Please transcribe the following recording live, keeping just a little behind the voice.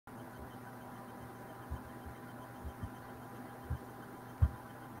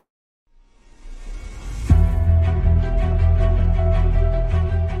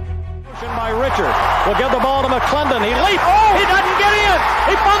will give the ball to McClendon. He leaps. Oh! He doesn't get in.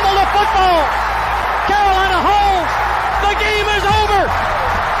 He fumbled the football. Carolina holds. The game is over.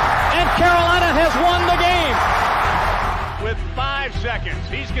 And Carolina has won the game. With 5 seconds,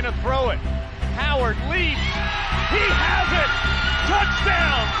 he's going to throw it. Howard leaps. He has it.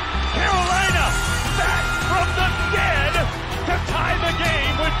 Touchdown. Carolina back from the dead to tie the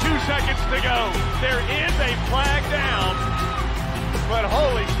game with 2 seconds to go. There is a flag down, but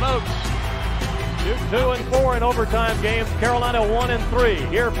holy smokes. 2 and 4 in overtime games. Carolina 1 and 3.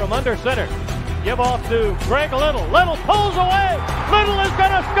 Here from under center. Give off to Greg Little. Little pulls away. Little is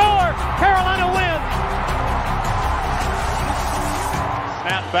going to score. Carolina wins.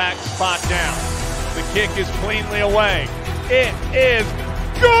 Snap back, spot down. The kick is cleanly away. It is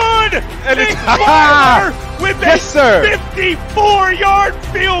good. And Nick it's Barber with a yes, sir. 54-yard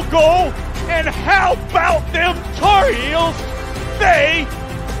field goal. And how about them Tar Heels? They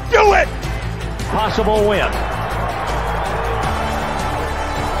do it. Possible win.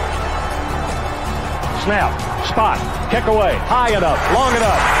 Snap, spot, kick away, high enough, long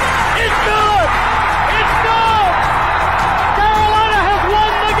enough. It's good! It's good! Carolina has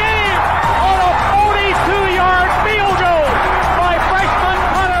won the game on a 42-yard field goal by freshman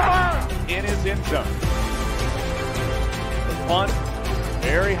Hunter Burns. In his end zone. The punt,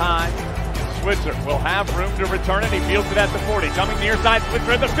 very high. Switzer will have room to return it. He fields it at the 40. Coming near side,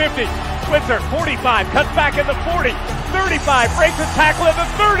 Switzer at the 50. Switzer, 45, cuts back at the 40. 35, breaks a tackle at the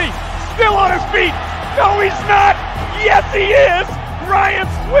 30. Still on his feet. No, he's not. Yes, he is. Ryan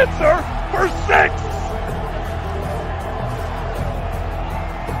Switzer for 6.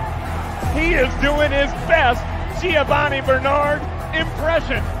 He is doing his best Giovanni Bernard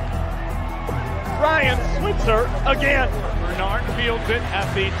impression. Ryan Switzer again. Bernard fields it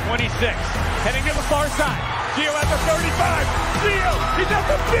at the 26. Heading to the far side. Gio at the 35. Gio, he's at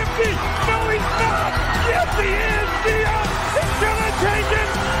the 50. No, he's not. Yes, he is. Gio is going to take it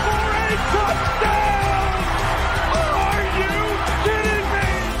for a touchdown. Are you kidding me?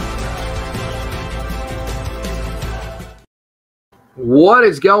 What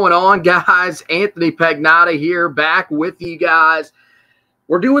is going on, guys? Anthony Pagnotta here, back with you guys.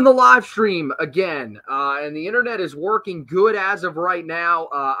 We're doing the live stream again, and the internet is working good as of right now.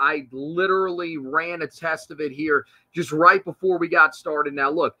 I literally ran a test of it here just right before we got started. Now,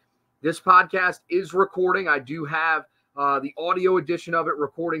 look, this podcast is recording. I do have the audio edition of it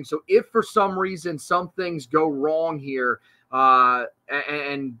recording. So if for some reason some things go wrong here,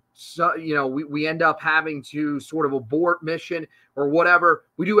 and so, you know, we end up having to sort of abort mission or whatever,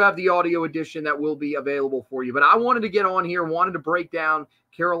 we do have the audio edition that will be available for you. But I wanted to get on here, wanted to break down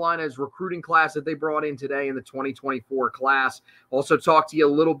Carolina's recruiting class that they brought in today in the 2024 class. Also talk to you a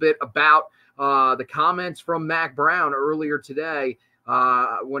little bit about the comments from Mack Brown earlier today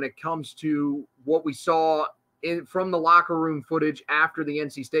when it comes to what we saw from the locker room footage after the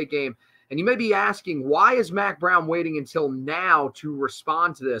NC State game. And you may be asking, why is Mack Brown waiting until now to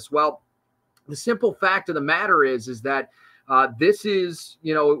respond to this? Well, the simple fact of the matter is that this is,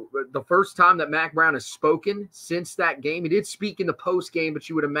 you know, the first time that Mack Brown has spoken since that game. He did speak in the post game, but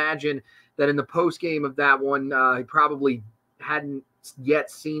you would imagine that in the post game of that one, he probably hadn't yet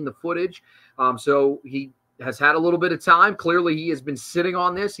seen the footage. So he has had a little bit of time. Clearly, he has been sitting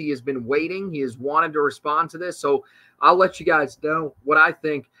on this. He has been waiting. He has wanted to respond to this. So I'll let you guys know what I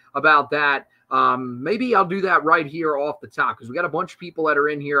think about that. Maybe I'll do that right here off the top because we got a bunch of people that are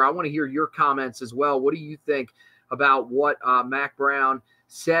in here. I want to hear your comments as well. What do you think about what Mack Brown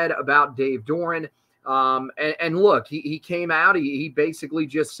said about Dave Doeren? And look, he came out. He basically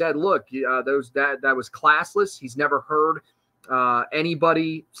just said, look, that was classless. He's never heard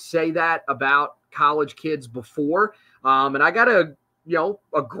anybody say that about college kids before. And I got to, you know,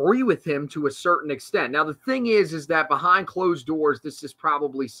 agree with him to a certain extent. Now, the thing is that behind closed doors, this is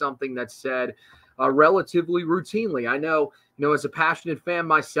probably something that's said relatively routinely. I know, you know, as a passionate fan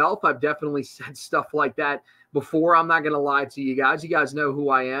myself, I've definitely said stuff like that before. I'm not going to lie to you guys. You guys know who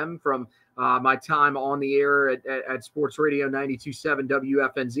I am from my time on the air at Sports Radio 92.7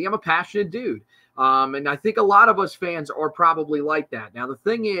 WFNZ. I'm a passionate dude. And I think a lot of us fans are probably like that. Now, the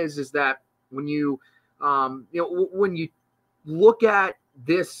thing is that when you when you look at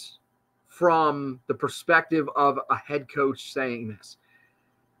this from the perspective of a head coach saying this,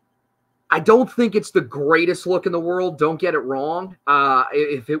 I don't think it's the greatest look in the world. Don't get it wrong.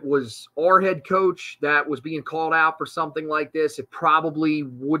 If it was our head coach that was being called out for something like this, it probably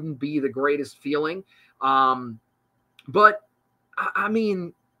wouldn't be the greatest feeling. But I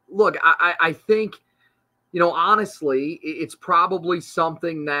mean, look, I think, you know, honestly, it's probably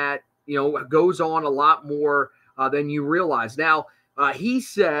something that, you know, goes on a lot more than you realize. Now, he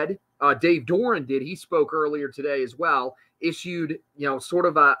said Dave Doeren did. He spoke earlier today as well, issued, sort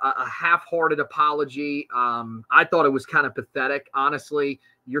of a half-hearted apology. I thought it was kind of pathetic. Honestly,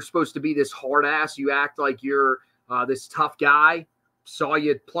 you're supposed to be this hard ass. You act like you're this tough guy. Saw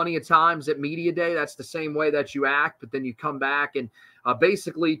you plenty of times at media day. That's the same way that you act, but then you come back and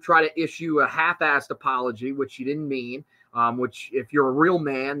basically try to issue a half-assed apology, which you didn't mean, which if you're a real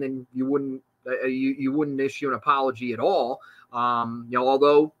man, then you wouldn't issue an apology at all.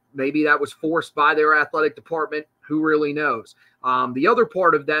 Although maybe that was forced by their athletic department, who really knows? The other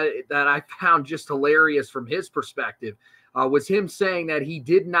part of that I found just hilarious from his perspective was him saying that he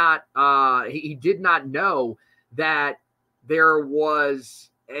did not know that there was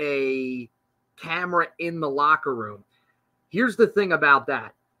a camera in the locker room. Here's the thing about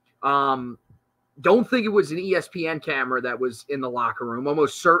that. Don't think it was an ESPN camera that was in the locker room.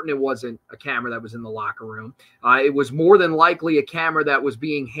 Almost certain it wasn't a camera that was in the locker room. It was more than likely a camera that was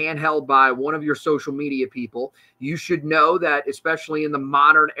being handheld by one of your social media people. You should know that, especially in the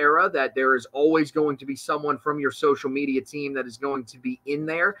modern era, that there is always going to be someone from your social media team that is going to be in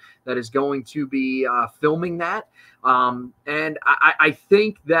there, that is going to be filming that. And I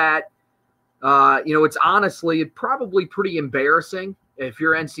think that, it's probably pretty embarrassing if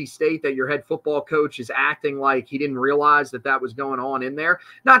you're NC State, that your head football coach is acting like he didn't realize that was going on in there.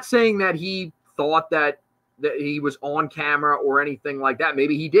 Not saying that he thought that he was on camera or anything like that.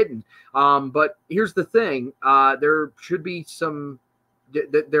 Maybe he didn't. But here's the thing. There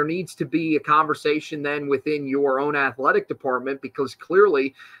needs to be a conversation then within your own athletic department, because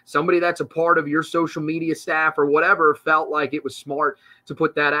clearly somebody that's a part of your social media staff or whatever felt like it was smart to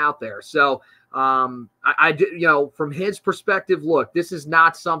put that out there. So I did, from his perspective, look, this is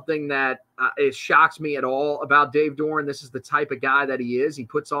not something that it shocks me at all about Dave Doeren. This is the type of guy that he is. He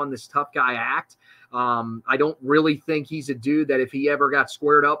puts on this tough guy act. I don't really think he's a dude that if he ever got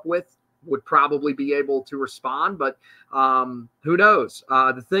squared up with would probably be able to respond, but who knows?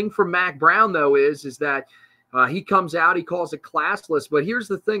 The thing for Mack Brown, though, is that he comes out, he calls it classless, but here's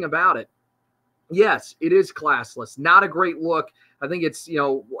the thing about it. Yes, it is classless. Not a great look. I think it's,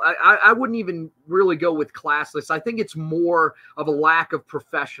 I wouldn't even really go with classless. I think it's more of a lack of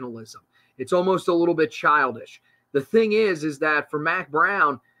professionalism. It's almost a little bit childish. The thing is that for Mack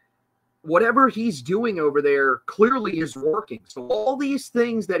Brown, whatever he's doing over there clearly is working. So all these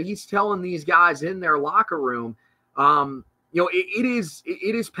things that he's telling these guys in their locker room, it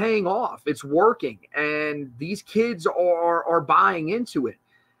is paying off. It's working, and these kids are buying into it.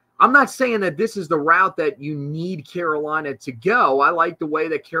 I'm not saying that this is the route that you need Carolina to go. I like the way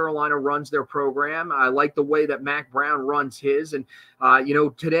that Carolina runs their program. I like the way that Mack Brown runs his. And,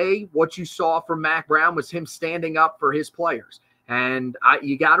 today what you saw from Mack Brown was him standing up for his players. And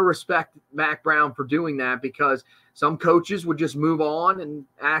you got to respect Mack Brown for doing that, because some coaches would just move on and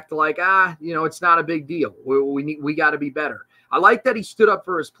act like, it's not a big deal. We got to be better. I like that he stood up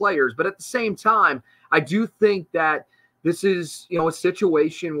for his players, but at the same time, I do think that this is, a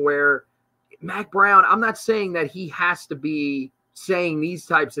situation where Mack Brown, I'm not saying that he has to be saying these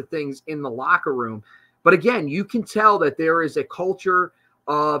types of things in the locker room, but again, you can tell that there is a culture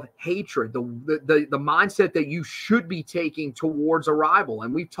of hatred, the mindset that you should be taking towards a rival.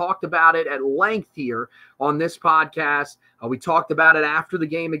 And we've talked about it at length here on this podcast. We talked about it after the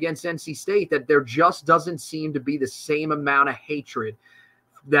game against NC State, that there just doesn't seem to be the same amount of hatred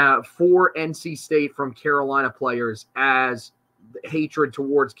that for NC State from Carolina players as hatred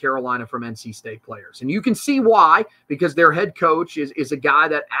towards Carolina from NC State players. And you can see why, because their head coach is a guy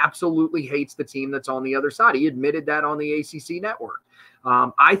that absolutely hates the team that's on the other side. He admitted that on the ACC network.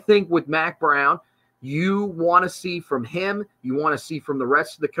 I think with Mack Brown, you want to see from him, you want to see from the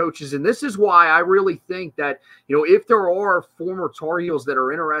rest of the coaches. And this is why I really think that, if there are former Tar Heels that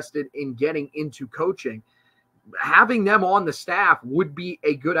are interested in getting into coaching, having them on the staff would be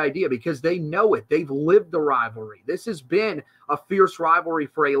a good idea, because they know it. They've lived the rivalry. This has been a fierce rivalry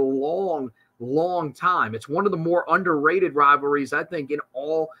for a long, long time. It's one of the more underrated rivalries, I think, in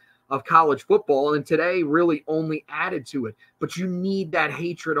all of college football, and today really only added to it. But you need that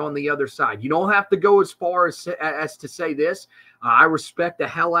hatred on the other side. You don't have to go as far as to say this. I respect the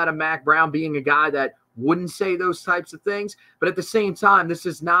hell out of Mack Brown being a guy that wouldn't say those types of things. But at the same time, this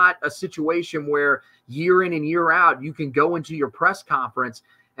is not a situation where year in and year out, you can go into your press conference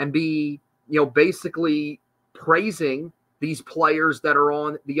and be, basically praising these players that are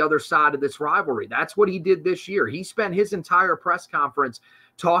on the other side of this rivalry. That's what he did this year. He spent his entire press conference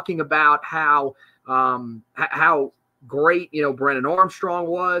talking about how great, Brennan Armstrong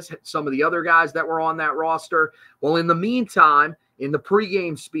was, some of the other guys that were on that roster. Well, in the meantime, in the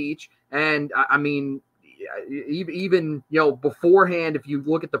pregame speech, and I mean, even beforehand, if you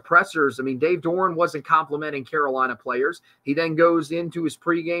look at the pressers, I mean, Dave Doeren wasn't complimenting Carolina players. He then goes into his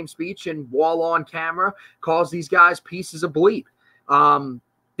pregame speech and while on camera calls these guys pieces of bleep.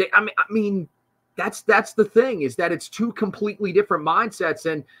 That's the thing, is that it's two completely different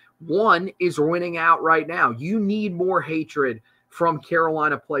mindsets, and one is winning out right now. You need more hatred from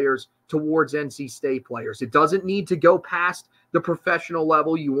Carolina players towards NC State players. It doesn't need to go past the professional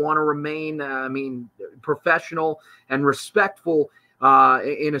level. You want to remain, professional and respectful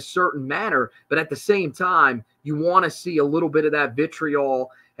in a certain manner. But at the same time, you want to see a little bit of that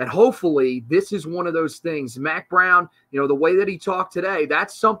vitriol. And hopefully this is one of those things. Mack Brown, the way that he talked today,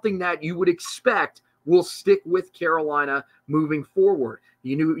 that's something that you would expect will stick with Carolina moving forward.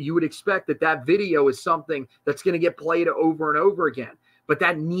 You would expect that video is something that's going to get played over and over again. But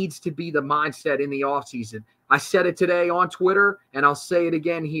that needs to be the mindset in the offseason. I said it today on Twitter, and I'll say it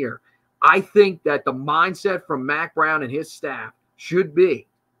again here. I think that the mindset from Mack Brown and his staff should be,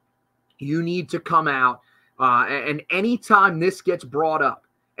 you need to come out, and anytime this gets brought up,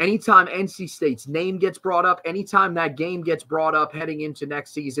 anytime NC State's name gets brought up, anytime that game gets brought up heading into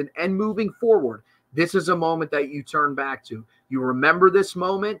next season and moving forward, this is a moment that you turn back to. You remember this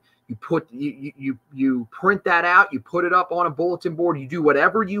moment. You print that out. You put it up on a bulletin board. You do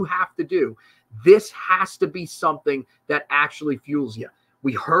whatever you have to do. This has to be something that actually fuels you.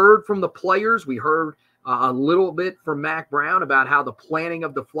 We heard from the players. We heard a little bit from Mack Brown about how the planting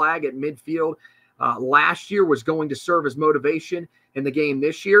of the flag at midfield last year was going to serve as motivation in the game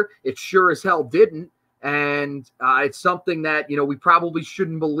this year. It sure as hell didn't. And it's something that, we probably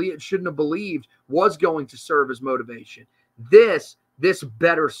shouldn't have believed was going to serve as motivation. This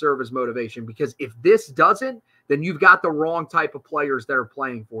better serve as motivation, because if this doesn't, then you've got the wrong type of players that are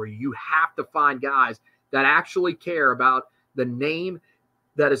playing for you. You have to find guys that actually care about the name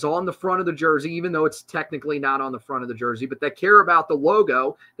that is on the front of the jersey, even though it's technically not on the front of the jersey, but that care about the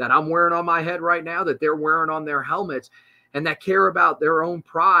logo that I'm wearing on my head right now, that they're wearing on their helmets, and that care about their own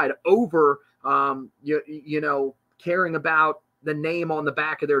pride over, caring about the name on the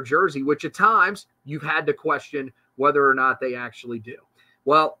back of their jersey, which at times you've had to question whether or not they actually do.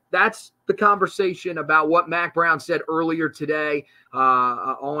 Well, that's the conversation about what Mack Brown said earlier today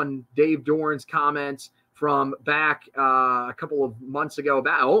on Dave Doeren's comments from back a couple of months ago,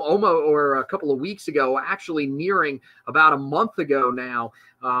 or a couple of weeks ago, actually nearing about a month ago now,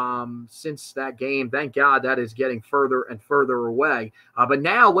 since that game. Thank God that is getting further and further away. But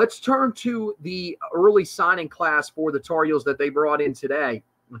now let's turn to the early signing class for the Tar Heels that they brought in today.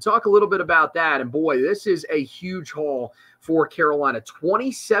 We'll talk a little bit about that. And boy, this is a huge haul for Carolina.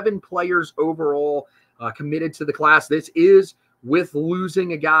 27 players overall committed to the class. This is with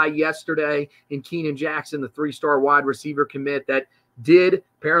losing a guy yesterday in Keenan Jackson, the 3-star wide receiver commit that did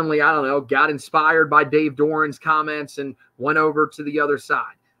apparently, got inspired by Dave Doeren's comments and went over to the other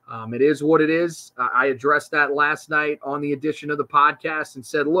side. It is what it is. I addressed that last night on the edition of the podcast and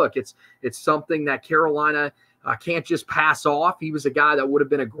said, look, it's something that Carolina can't just pass off. He was a guy that would have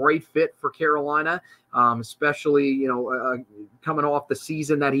been a great fit for Carolina, especially, coming off the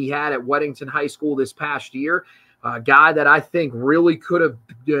season that he had at Weddington High School this past year. A guy that I think really could have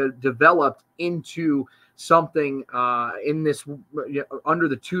developed into something in this under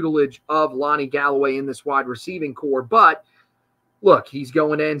the tutelage of Lonnie Galloway in this wide receiving core. But look, he's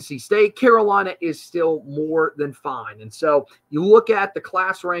going to NC State. Carolina is still more than fine. And so you look at the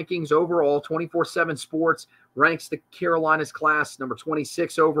class rankings overall, 24/7 Sports ranks the Carolina's class number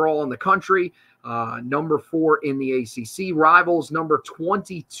 26 overall in the country, number 4 in the ACC. Rivals number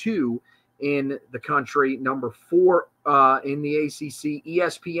 22 in the country, number 4 in the ACC.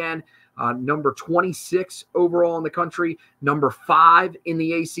 ESPN, number 26 overall in the country, number 5 in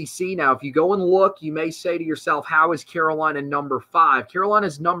the ACC. Now, if you go and look, you may say to yourself, how is Carolina number 5?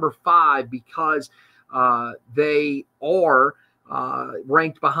 Carolina's number 5 because they are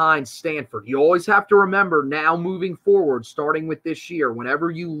ranked behind Stanford. You always have to remember now moving forward, starting with this year,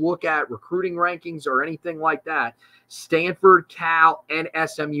 whenever you look at recruiting rankings or anything like that, Stanford, Cal, and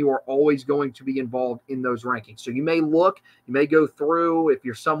SMU are always going to be involved in those rankings. So you may go through, if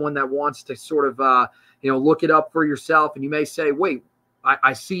you're someone that wants to sort of, look it up for yourself, and you may say, wait,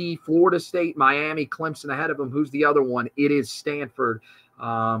 I see Florida State, Miami, Clemson ahead of them. Who's the other one? It is Stanford.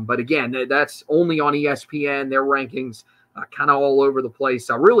 But again, that's only on ESPN. Their rankings kind of all over the place.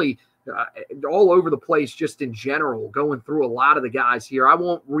 All over the place just in general, going through a lot of the guys here. I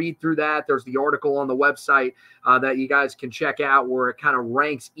won't read through that. There's the article on the website that you guys can check out where it kind of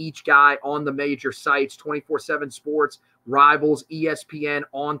ranks each guy on the major sites, 24/7 Sports, Rivals, ESPN,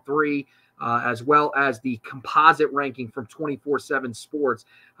 On3. as well as the composite ranking from 24/7 Sports.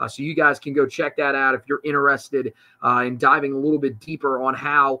 So you guys can go check that out if you're interested in diving a little bit deeper on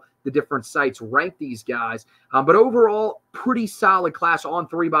how the different sites rank these guys. But overall, pretty solid class. On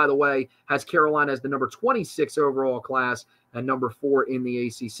 3, by the way, has Carolina as the number 26 overall class and number 4 in the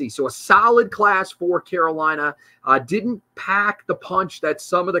ACC. So a solid class for Carolina. Didn't pack the punch that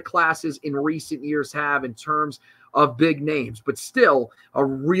some of the classes in recent years have in terms of big names, but still a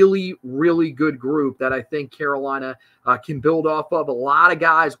really, really good group that I think Carolina can build off of. A lot of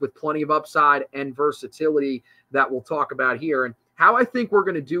guys with plenty of upside and versatility that we'll talk about here. And how I think we're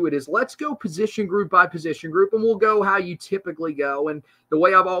going to do it is let's go position group by position group, and we'll go how you typically go. And the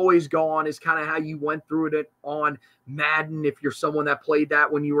way I've always gone is kind of how you went through it on Madden, if you're someone that played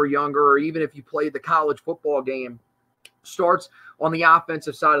that when you were younger, or even if you played the college football game. Starts on the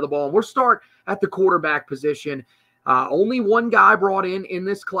offensive side of the ball. And we'll start at the quarterback position. Only one guy brought in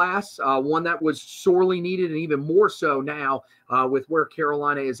this class, one that was sorely needed, and even more so now with where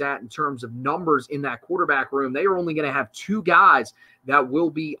Carolina is at in terms of numbers in that quarterback room. They are only going to have 2 guys that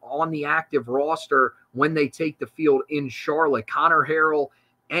will be on the active roster when they take the field in Charlotte, Connor Harrell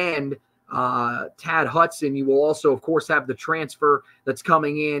and Tad Hudson. You will also, of course, have the transfer that's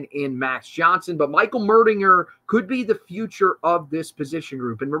coming in Max Johnson. But Michael Merdinger could be the future of this position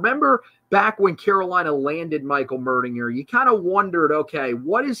group. And remember, back when Carolina landed Michael Merdinger, you kind of wondered, okay,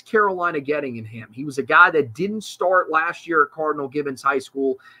 what is Carolina getting in him? He was a guy that didn't start last year at Cardinal Gibbons High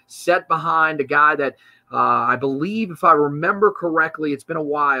School, set behind a guy that I believe, if I remember correctly, it's been a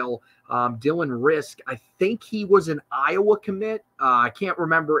while, Dylan Risk. I think he was an Iowa commit. I can't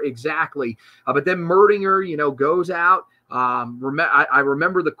remember exactly. But then Merdinger, goes out. I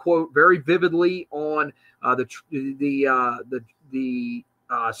remember the quote very vividly on the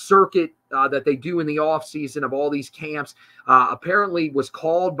circuit that they do in the offseason of all these camps. Apparently was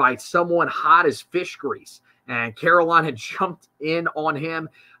called by someone hot as fish grease, and Carolina jumped in on him.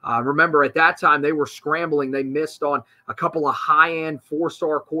 Remember, at that time, they were scrambling. They missed on a couple of high-end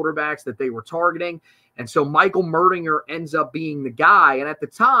 4-star quarterbacks that they were targeting. And so Michael Merdinger ends up being the guy. And at the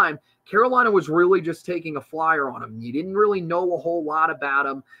time, Carolina was really just taking a flyer on him. You didn't really know a whole lot about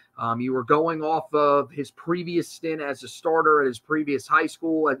him. You were going off of his previous stint as a starter at his previous high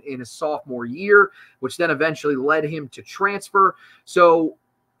school in his sophomore year, which then eventually led him to transfer. So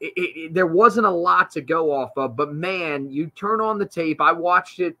there wasn't a lot to go off of, but man, you turn on the tape. I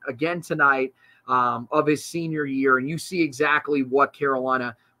watched it again tonight of his senior year, and you see exactly what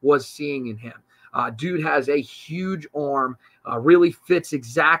Carolina was seeing in him. Dude has a huge arm, really fits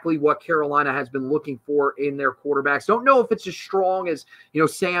exactly what Carolina has been looking for in their quarterbacks. Don't know if it's as strong as,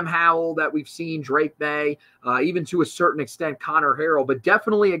 Sam Howell that we've seen, Drake May, even to a certain extent, Connor Harrell, but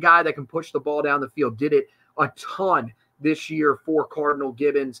definitely a guy that can push the ball down the field. Did it a ton this year for Cardinal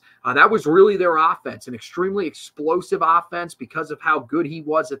Gibbons. That was really their offense, an extremely explosive offense because of how good he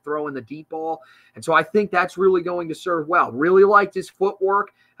was at throwing the deep ball. And so I think that's really going to serve well. Really liked his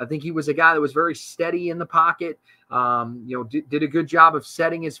footwork. I think he was a guy that was very steady in the pocket, did a good job of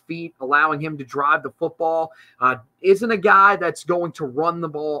setting his feet, allowing him to drive the football. Isn't a guy that's going to run the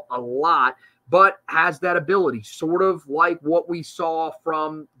ball a lot, but has that ability, sort of like what we saw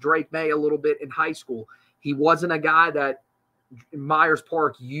from Drake May a little bit in high school. He wasn't a guy that Myers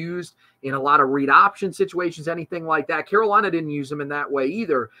Park used in a lot of read option situations, anything like that. Carolina didn't use him in that way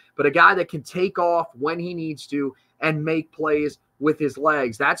either, but a guy that can take off when he needs to and make plays with his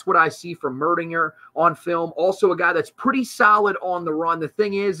legs. That's what I see from Merdinger on film. Also a guy that's pretty solid on the run. The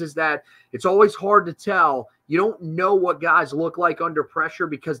thing is that it's always hard to tell. You don't know what guys look like under pressure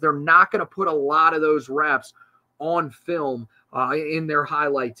because they're not going to put a lot of those reps on film in their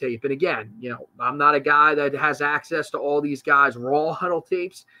highlight tape. And again, I'm not a guy that has access to all these guys' raw huddle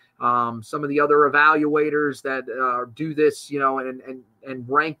tapes. Some of the other evaluators that do this, and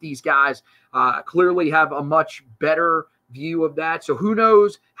rank these guys clearly have a much better view of that. So who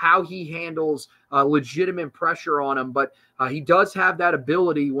knows how he handles legitimate pressure on him, but he does have that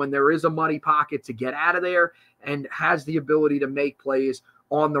ability when there is a muddy pocket to get out of there and has the ability to make plays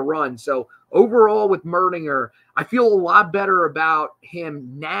on the run. So overall with Merdinger, I feel a lot better about him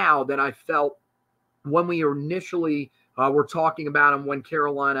now than I felt when we initially were talking about him when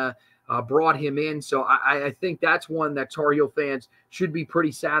Carolina brought him in. So I think that's one that Tar Heel fans should be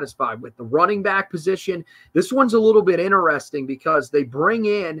pretty satisfied with. The running back position, this one's a little bit interesting because they bring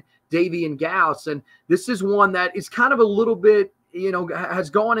in Davian Gauss, and this is one that is kind of a little bit, has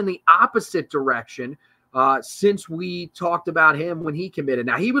gone in the opposite direction since we talked about him when he committed.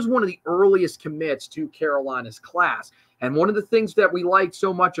 Now, he was one of the earliest commits to Carolina's class, And one of the things that we liked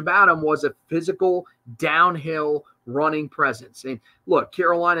so much about him was a physical, downhill running presence. And look,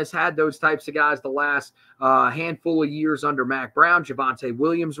 Carolina's had those types of guys the last handful of years under Mack Brown. Javonte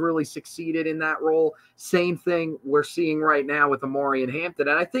Williams really succeeded in that role. Same thing we're seeing right now with Omari and Hampton.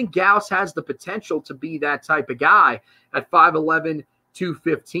 And I think Gauss has the potential to be that type of guy at 5'11",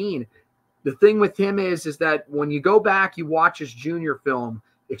 215. The thing with him is that when you go back, you watch his junior film,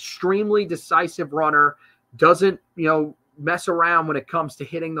 extremely decisive runner, doesn't, mess around when it comes to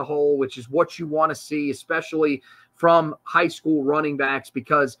hitting the hole, which is what you want to see, especially from high school running backs,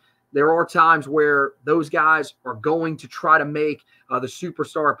 because there are times where those guys are going to try to make the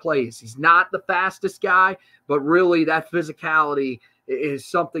superstar plays. He's not the fastest guy, but really that physicality is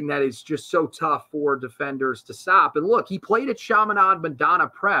something that is just so tough for defenders to stop. And look, he played at Chaminade Madonna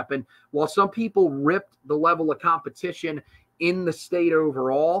Prep, and while some people ripped the level of competition in the state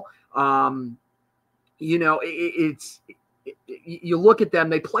overall, you look at them,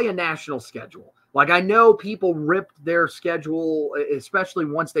 they play a national schedule. Like, I know people ripped their schedule, especially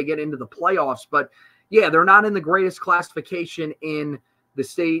once they get into the playoffs, but yeah, they're not in the greatest classification in the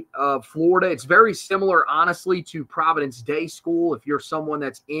state of Florida. It's very similar, honestly, to Providence Day School. If you're someone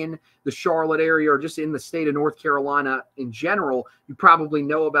that's in the Charlotte area or just in the state of North Carolina in general, you probably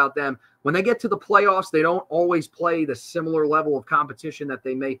know about them. When they get to the playoffs, they don't always play the similar level of competition that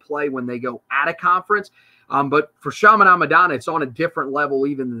they may play when they go at a conference. But for Chaminade Madonna, it's on a different level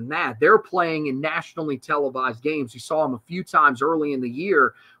even than that. They're playing in nationally televised games. You saw them a few times early in the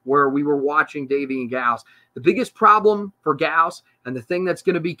year where we were watching Davey and Gauss. The biggest problem for Gauss, and the thing that's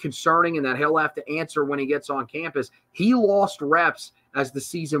going to be concerning and that he'll have to answer when he gets on campus, he lost reps as the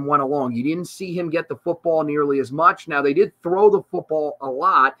season went along. You didn't see him get the football nearly as much. Now, they did throw the football a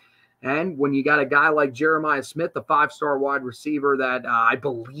lot. And when you got a guy like Jeremiah Smith, the 5-star wide receiver that I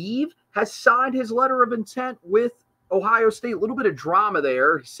believe has signed his letter of intent with Ohio State, a little bit of drama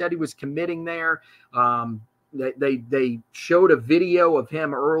there. He said he was committing there. They showed a video of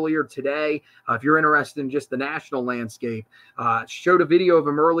him earlier today. If you're interested in just the national landscape, showed a video of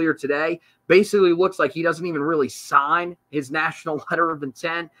him earlier today. Basically looks like he doesn't even really sign his national letter of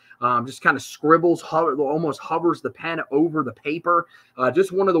intent. Just kind of scribbles, almost hovers the pen over the paper.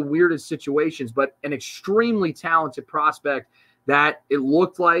 Just one of the weirdest situations, but an extremely talented prospect that it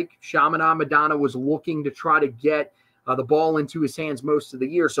looked like Chaminade Madonna was looking to try to get the ball into his hands most of the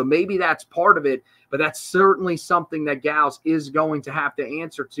year. So maybe that's part of it, but that's certainly something that Gauss is going to have to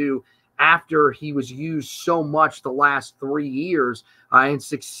answer to after he was used so much the last 3 years and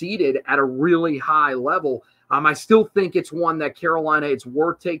succeeded at a really high level. I still think it's one that Carolina, it's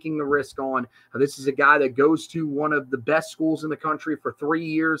worth taking the risk on. This is a guy that goes to one of the best schools in the country for 3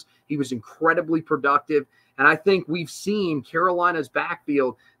 years. He was incredibly productive. And I think we've seen Carolina's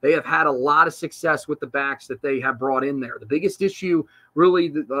backfield, they have had a lot of success with the backs that they have brought in there. The biggest issue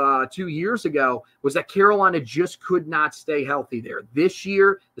really 2 years ago was that Carolina just could not stay healthy there. This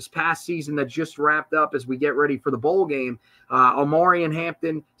year, this past season that just wrapped up as we get ready for the bowl game, Omari and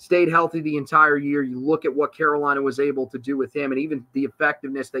Hampton stayed healthy the entire year. You look at what Carolina was able to do with him and even the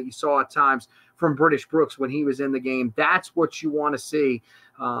effectiveness that you saw at times from British Brooks when he was in the game. That's what you want to see.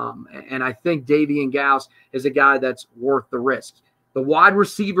 And I think Davey and Gauss is a guy that's worth the risk. The wide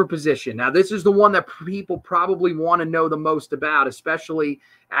receiver position. Now, this is the one that people probably want to know the most about, especially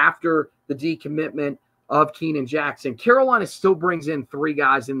after the decommitment of Keenan Jackson. Carolina still brings in 3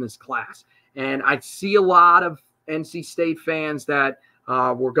 guys in this class. And I see a lot of NC State fans that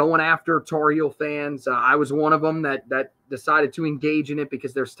were going after Tar Heel fans. I was one of them that decided to engage in it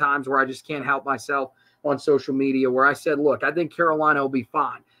because there's times where I just can't help myself on social media where I said, look, I think Carolina will be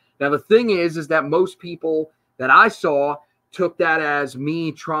fine. Now, the thing is that most people that I saw took that as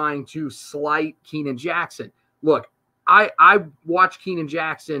me trying to slight Keenan Jackson. Look, I watched Keenan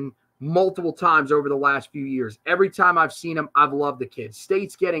Jackson multiple times over the last few years. Every time I've seen him, I've loved the kid.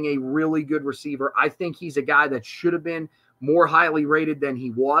 State's getting a really good receiver. I think he's a guy that should have been more highly rated than he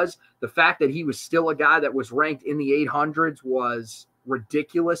was. The fact that he was still a guy that was ranked in the 800s was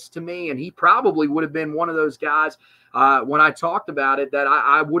ridiculous to me, and he probably would have been one of those guys when I talked about it that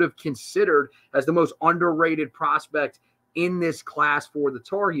I would have considered as the most underrated prospect in this class for the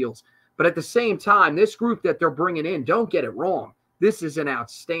Tar Heels. But at the same time, this group that they're bringing in, don't get it wrong, this is an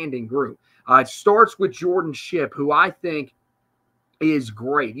outstanding group. It starts with Jordan Shipp, who I think is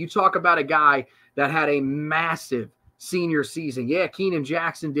great. You talk about a guy that had a massive senior season. Yeah, Keenan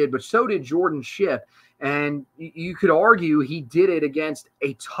Jackson did, but so did Jordan Shipp. And you could argue he did it against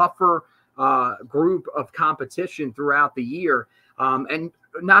a tougher group of competition throughout the year. And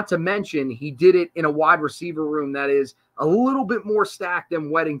not to mention, he did it in a wide receiver room that is a little bit more stacked than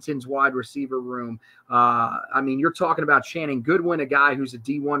Weddington's wide receiver room. I mean, you're talking about Shannon Goodwin, a guy who's a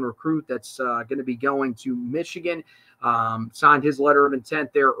D1 recruit that's going to be going to Michigan. Signed his letter of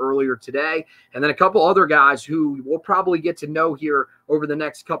intent there earlier today. And then a couple other guys who we'll probably get to know here over the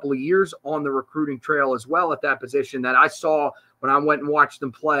next couple of years on the recruiting trail as well at that position that I saw when I went and watched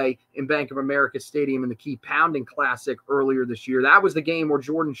them play in Bank of America Stadium in the Key Pounding Classic earlier this year. That was the game where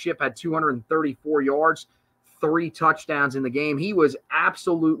Jordan Shipp had 234 yards, 3 touchdowns in the game. He was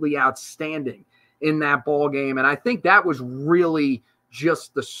absolutely outstanding in that ball game. And I think that was really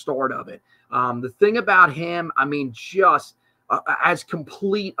just the start of it. The thing about him, I mean, just as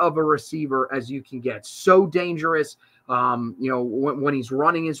complete of a receiver as you can get. So dangerous, when he's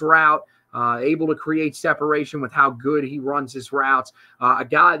running his route, able to create separation with how good he runs his routes. A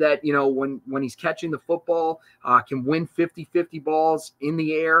guy that, when he's catching the football, can win 50-50 balls in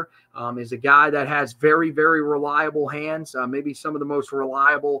the air, is a guy that has very, very reliable hands, maybe some of the most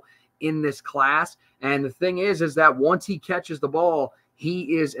reliable in this class. And the thing is that once he catches the ball,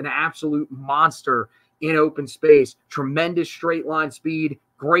 he is an absolute monster in open space, tremendous straight line speed,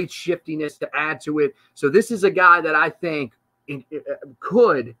 great shiftiness to add to it. So this is a guy that I think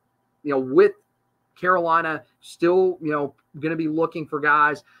could, with Carolina still, going to be looking for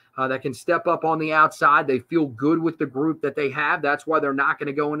guys that can step up on the outside. They feel good with the group that they have. That's why they're not going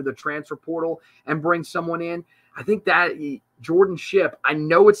to go into the transfer portal and bring someone in. I think that Jordan Shipp, I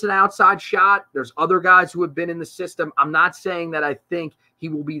know it's an outside shot. There's other guys who have been in the system. I'm not saying that I think he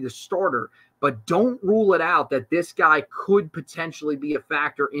will be the starter, but don't rule it out that this guy could potentially be a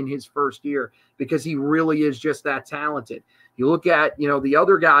factor in his first year because he really is just that talented. You look at, the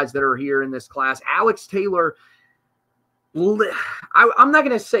other guys that are here in this class, Alex Taylor, I'm not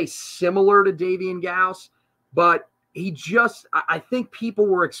going to say similar to Davian Gauss, but I think people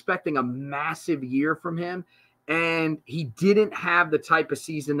were expecting a massive year from him. And he didn't have the type of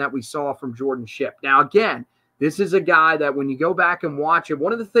season that we saw from Jordan Shipp. Now, again, this is a guy that when you go back and watch it,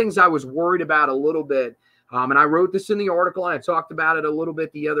 one of the things I was worried about a little bit, and I wrote this in the article and I talked about it a little bit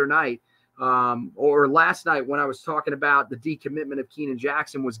the other night, or last night when I was talking about the decommitment of Keenan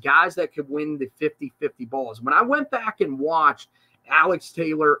Jackson, was guys that could win the 50-50 balls. When I went back and watched Alex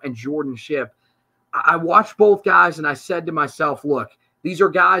Taylor and Jordan Shipp, I watched both guys and I said to myself, look, these are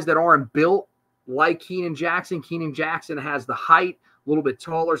guys that aren't built like Keenan Jackson. Keenan Jackson has the height, a little bit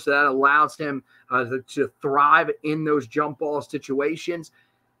taller, so that allows him to thrive in those jump ball situations.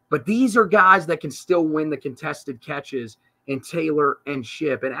 But these are guys that can still win the contested catches in Taylor and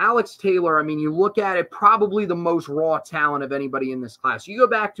Shipp. And Alex Taylor, I mean, you look at it, probably the most raw talent of anybody in this class. You go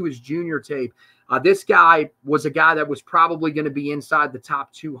back to his junior tape, this guy was a guy that was probably going to be inside the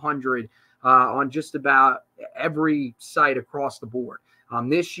top 200 on just about every site across the board.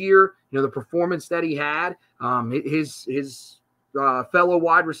 This year, the performance that he had, his fellow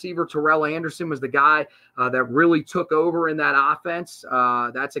wide receiver Terrell Anderson was the guy that really took over in that offense.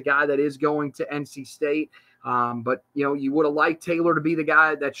 That's a guy that is going to NC State. But, you would have liked Taylor to be the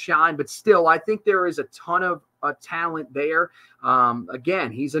guy that shined. But still, I think there is a ton of talent there. Again,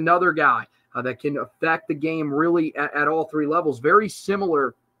 he's another guy that can affect the game really at all 3 levels. Very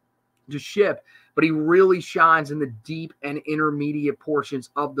similar to Shipp, but he really shines in the deep and intermediate portions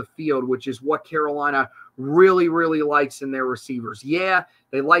of the field, which is what Carolina really, really likes in their receivers. Yeah,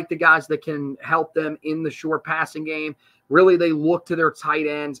 they like the guys that can help them in the short passing game. Really, they look to their tight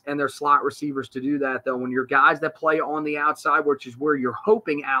ends and their slot receivers to do that, though. When you're guys that play on the outside, which is where you're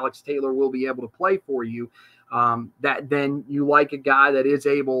hoping Alex Taylor will be able to play for you, that then you like a guy that is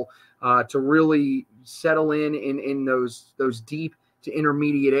able to really settle in those deep to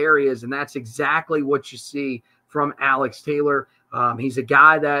intermediate areas, and that's exactly what you see from Alex Taylor. He's a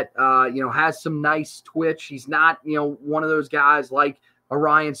guy that has some nice twitch. He's not one of those guys like a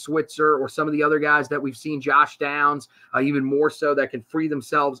Ryan Switzer or some of the other guys that we've seen, Josh Downs, even more so, that can free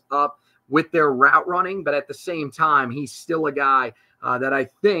themselves up with their route running. But at the same time, he's still a guy that I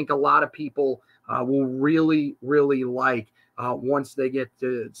think a lot of people will really, really like. Once they get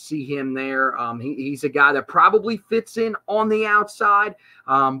to see him there. He's a guy that probably fits in on the outside,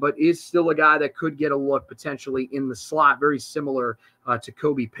 but is still a guy that could get a look potentially in the slot, very similar to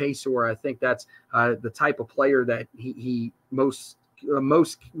Kobe Paysor. I think that's the type of player that he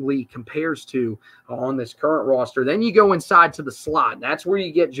mostly compares to on this current roster. Then you go inside to the slot, and that's where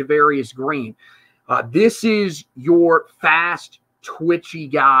you get Javarius Green. This is your fast, twitchy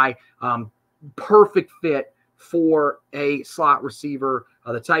guy, perfect fit for a slot receiver,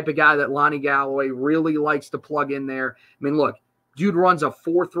 the type of guy that Lonnie Galloway really likes to plug in there. I mean, look, dude runs a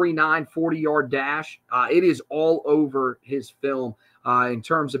 4.39 40-yard dash. It is all over his film in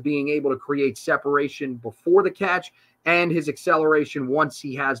terms of being able to create separation before the catch and his acceleration once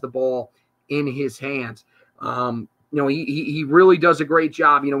he has the ball in his hands. He really does a great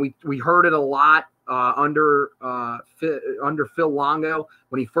job. We heard it a lot under Phil Longo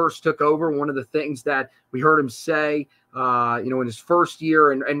when he first took over. One of the things that we heard him say, in his first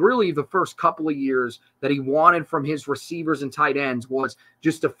year and really the first couple of years that he wanted from his receivers and tight ends was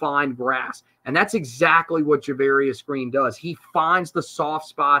just to find grass. And that's exactly what Javarius Green does. He finds the soft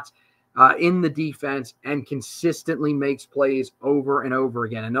spots in the defense and consistently makes plays over and over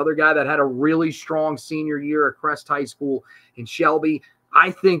again. Another guy that had a really strong senior year at Crest High School in Shelby.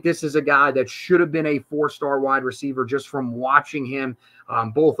 I think this is a guy that should have been a 4-star wide receiver just from watching him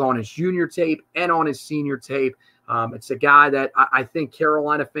both on his junior tape and on his senior tape. It's a guy that I think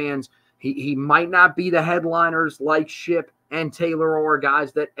Carolina fans, he might not be the headliners like Shipp and Taylor are,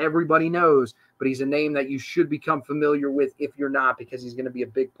 guys that everybody knows, but he's a name that you should become familiar with if you're not, because he's going to be a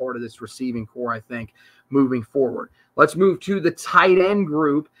big part of this receiving core, I think, moving forward. Let's move to the tight end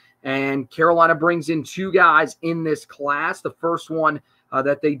group, and Carolina brings in 2 guys in this class. The first one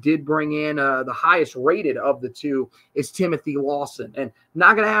that they did bring in, the highest rated of the 2, is Timothy Lawson. And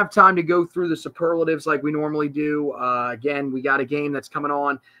not going to have time to go through the superlatives like we normally do. Again, we got a game that's coming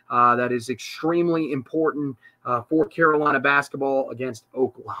on that is extremely important for Carolina basketball against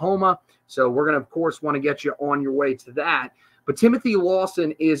Oklahoma. So we're going to, of course, want to get you on your way to that. But Timothy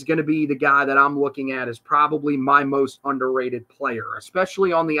Lawson is going to be the guy that I'm looking at as probably my most underrated player,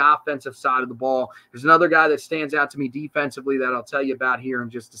 especially on the offensive side of the ball. There's another guy that stands out to me defensively that I'll tell you about here in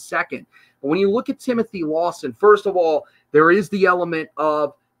just a second. But when you look at Timothy Lawson, first of all, there is the element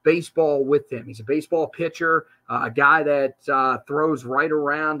of baseball with him. He's a baseball pitcher, a guy that throws right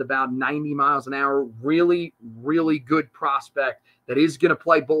around about 90 miles an hour. Really, really good prospect that is going to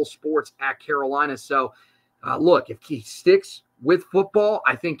play both sports at Carolina. So, look, if he sticks with football,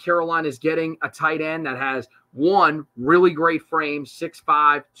 I think Carolina is getting a tight end that has one really great frame, 6'5",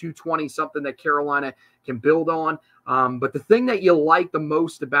 220, something that Carolina can build on. But the thing that you like the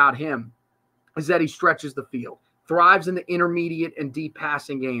most about him is that he stretches the field, thrives in the intermediate and deep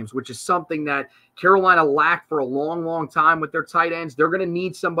passing games, which is something that Carolina lacked for a long, long time with their tight ends. They're going to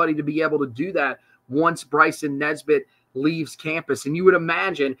need somebody to be able to do that once Bryson Nesbitt leaves campus. And you would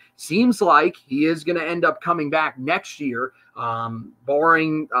imagine, seems like he is going to end up coming back next year,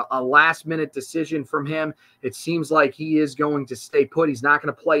 barring a last-minute decision from him. It seems like he is going to stay put. He's not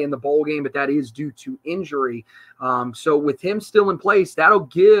going to play in the bowl game, but that is due to injury. So with him still in place, that'll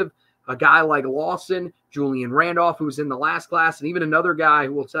give a guy like Lawson, Julian Randolph, who was in the last class, and even another guy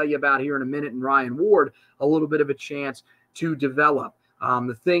who we'll tell you about here in a minute, and Ryan Ward, a little bit of a chance to develop.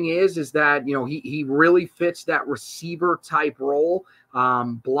 The thing is that, he really fits that receiver type role.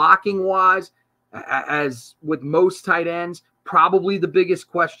 Blocking wise, as with most tight ends, probably the biggest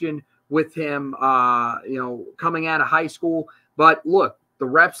question with him, coming out of high school. But look, the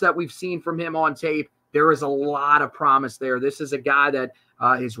reps that we've seen from him on tape, there is a lot of promise there. This is a guy that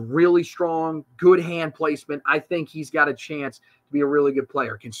is really strong, good hand placement. I think he's got a chance to be a really good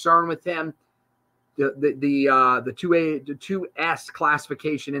player. Concern with him, the 2S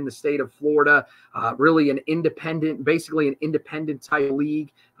classification in the state of Florida, really an independent, basically an independent type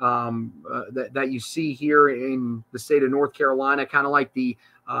league that you see here in the state of North Carolina, kind of like the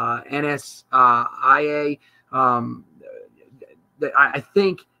NSIA. I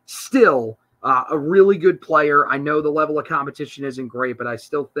think still a really good player. I know the level of competition isn't great, but I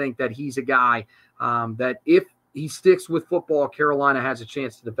still think that he's a guy that if he sticks with football, Carolina has a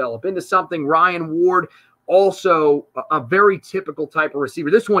chance to develop into something. Ryan Ward, also a very typical type of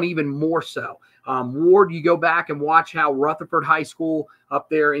receiver. This one even more so. Ward, you go back and watch how Rutherford High School up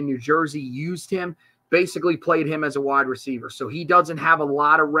there in New Jersey used him, basically played him as a wide receiver. So he doesn't have a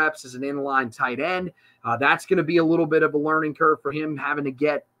lot of reps as an inline tight end. That's going to be a little bit of a learning curve for him, having to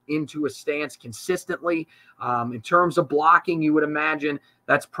get into a stance consistently. In terms of blocking, you would imagine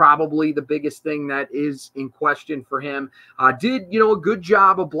that's probably the biggest thing that is in question for him. Did, a good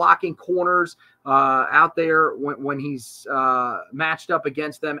job of blocking corners out there when he's matched up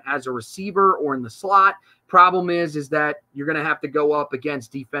against them as a receiver or in the slot. Problem is that you're going to have to go up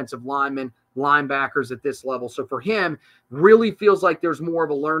against defensive linemen, linebackers at this level. So for him, really feels like there's more of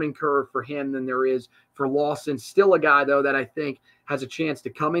a learning curve for him than there is for Lawson. Still a guy, though, that I think has a chance to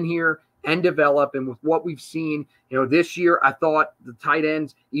come in here and develop. And with what we've seen, this year, I thought the tight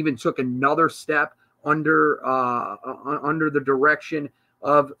ends even took another step under the direction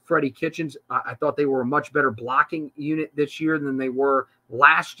of Freddie Kitchens. I thought they were a much better blocking unit this year than they were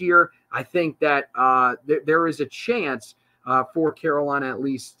last year. I think that there is a chance for Carolina, at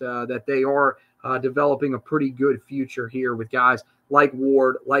least, that they are developing a pretty good future here with guys like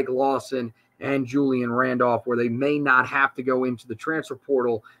Ward, like Lawson, and Julian Randolph, where they may not have to go into the transfer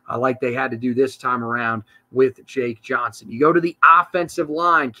portal like they had to do this time around with Jake Johnson. You go to the offensive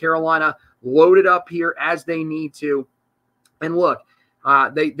line. Carolina loaded up here as they need to. And look,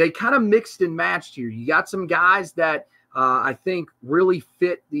 they kind of mixed and matched here. You got some guys that I think really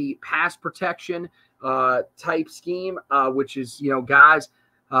fit the pass protection type scheme, which is, guys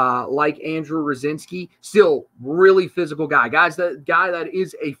like Andrew Rosinski, still really physical guy. Guy that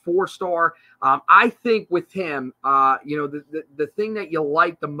is a 4-star. I think with him, the thing that you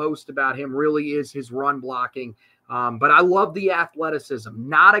like the most about him really is his run blocking. But I love the athleticism.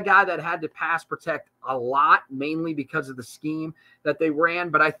 Not a guy that had to pass protect a lot, mainly because of the scheme that they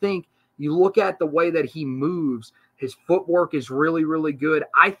ran. But I think you look at the way that he moves, his footwork is really, really good.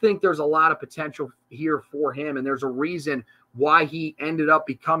 I think there's a lot of potential here for him, and there's a reason why he ended up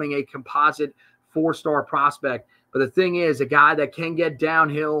becoming a composite 4-star prospect. But the thing is, a guy that can get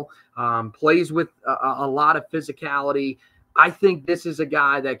downhill, plays with a lot of physicality. I think this is a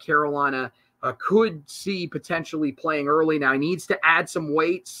guy that Carolina could see potentially playing early. Now, he needs to add some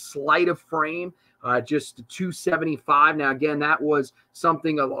weight, slight of frame, just 275. Now, again, that was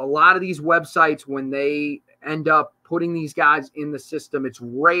something a lot of these websites, when they end up putting these guys in the system, it's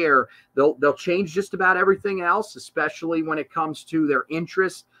rare. They'll change just about everything else, especially when it comes to their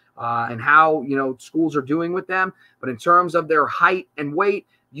interest and how, schools are doing with them. But in terms of their height and weight,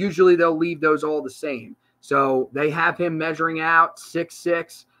 usually they'll leave those all the same. So they have him measuring out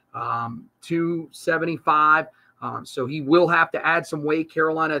 6'6", 275. So he will have to add some weight.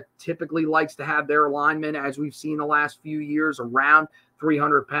 Carolina typically likes to have their linemen, as we've seen the last few years, around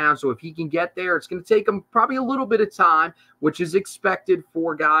 300 pounds. So if he can get there, it's going to take him probably a little bit of time, which is expected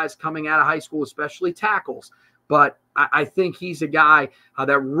for guys coming out of high school, especially tackles. But I think he's a guy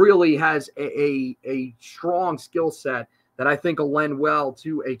that really has a strong skill set that I think will lend well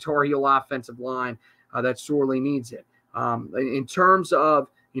to a Tar Heel offensive line that sorely needs it. In terms of,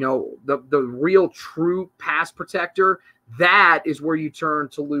 the real true pass protector, that is where you turn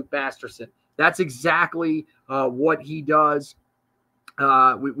to Luke Masterson. That's exactly what he does.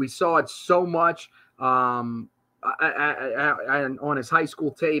 We saw it so much on his high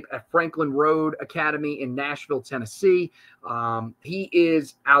school tape at Franklin Road Academy in Nashville, Tennessee. He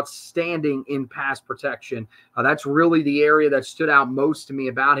is outstanding in pass protection. That's really the area that stood out most to me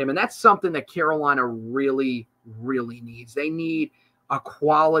about him. And that's something that Carolina really, really needs. They need a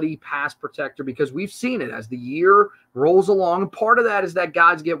quality pass protector, because we've seen it as the year rolls along. And part of that is that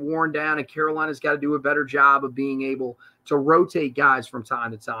guys get worn down, and Carolina's got to do a better job of being able to rotate guys from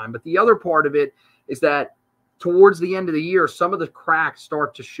time to time. But the other part of it is that towards the end of the year, some of the cracks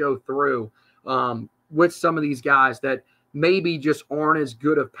start to show through with some of these guys that maybe just aren't as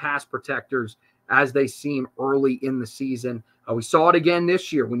good of pass protectors as they seem early in the season. We saw it again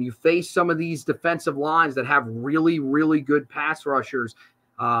this year when you face some of these defensive lines that have really, really good pass rushers.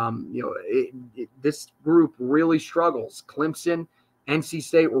 This group really struggles. Clemson, NC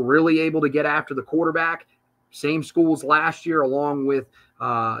State were really able to get after the quarterback. Same schools last year, along with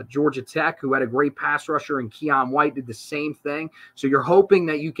Georgia Tech, who had a great pass rusher, and Keon White did the same thing. So you're hoping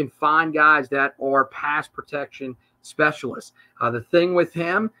that you can find guys that are pass protection specialists. The thing with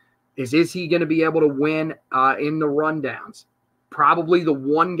him is he going to be able to win in the rundowns? Probably the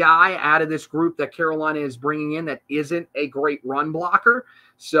one guy out of this group that Carolina is bringing in that isn't a great run blocker.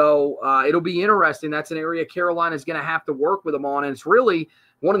 So it'll be interesting. That's an area Carolina is going to have to work with him on. And it's really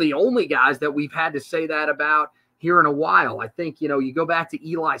one of the only guys that we've had to say that about here in a while. I think, you go back to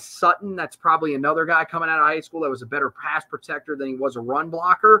Eli Sutton. That's probably another guy coming out of high school that was a better pass protector than he was a run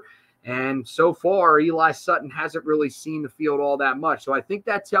blocker. And so far, Eli Sutton hasn't really seen the field all that much. So I think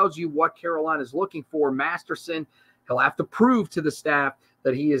that tells you what Carolina is looking for. Masterson, he'll have to prove to the staff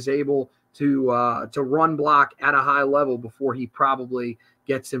that he is able to run block at a high level before he probably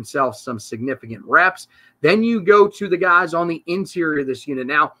gets himself some significant reps. Then you go to the guys on the interior of this unit.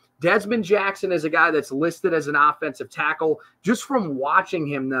 Now, Desmond Jackson is a guy that's listed as an offensive tackle. Just from watching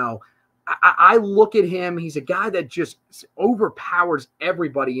him, though, I look at him. He's a guy that just overpowers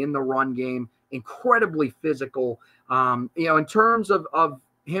everybody in the run game, incredibly physical. In terms of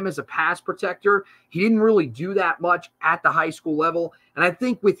him as a pass protector, he didn't really do that much at the high school level. And I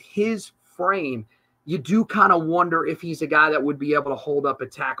think with his frame, you do kind of wonder if he's a guy that would be able to hold up a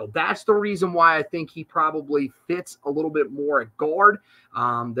tackle. That's the reason why I think he probably fits a little bit more at guard.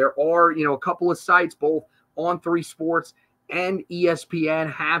 There are, a couple of sites, both on 3 Sports and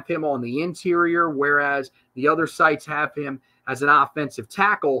ESPN, have him on the interior, whereas the other sites have him as an offensive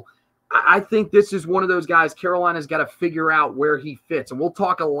tackle. I think this is one of those guys Carolina's got to figure out where he fits. And we'll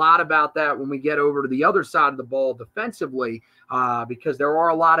talk a lot about that when we get over to the other side of the ball defensively, because there are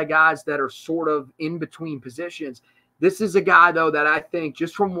a lot of guys that are sort of in between positions. This is a guy, though, that I think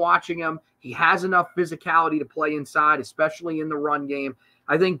just from watching him, he has enough physicality to play inside, especially in the run game.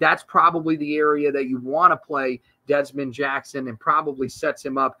 I think that's probably the area that you want to play Desmond Jackson and probably sets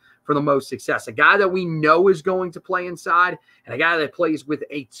him up for the most success. A guy that we know is going to play inside and a guy that plays with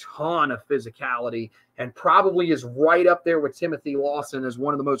a ton of physicality and probably is right up there with Timothy Lawson as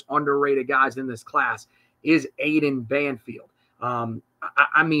one of the most underrated guys in this class is Aiden Banfield.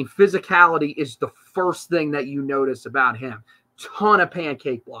 I mean, physicality is the first thing that you notice about him. Ton of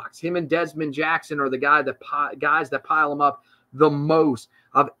pancake blocks. Him and Desmond Jackson are the guys that pile him up the most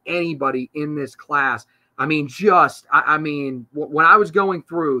of anybody in this class. I mean, when I was going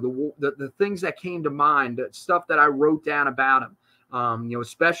through the things that came to mind, the stuff that I wrote down about him,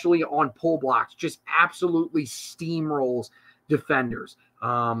 especially on pull blocks, just absolutely steamrolls defenders.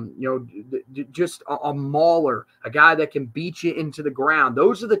 Just a mauler, a guy that can beat you into the ground.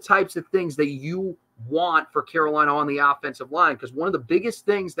 Those are the types of things that you want for Carolina on the offensive line, because one of the biggest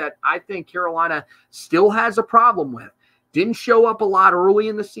things that I think Carolina still has a problem with, didn't show up a lot early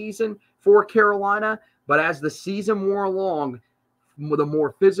in the season for Carolina, but as the season wore along, the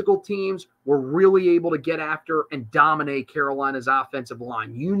more physical teams were really able to get after and dominate Carolina's offensive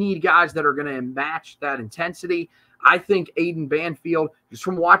line. You need guys that are going to match that intensity. I think Aiden Banfield, just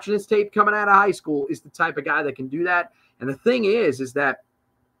from watching his tape coming out of high school, is the type of guy that can do that. And the thing is that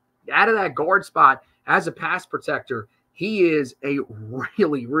out of that guard spot as a pass protector, he is a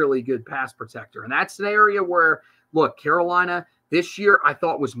really, really good pass protector. And that's an area where, look, Carolina this year I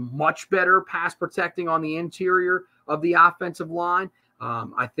thought was much better pass protecting on the interior of the offensive line.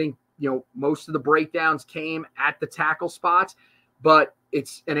 I think, most of the breakdowns came at the tackle spots, but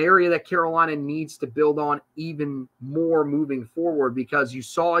it's an area that Carolina needs to build on even more moving forward, because you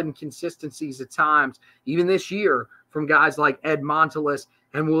saw inconsistencies at times, even this year, from guys like Ed Montelis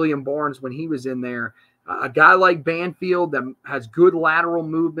and William Barnes when he was in there. A guy like Banfield that has good lateral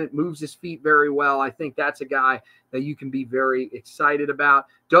movement, moves his feet very well. I think that's a guy that you can be very excited about.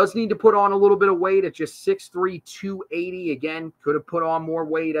 Does need to put on a little bit of weight at just 6'3", 280. Again, could have put on more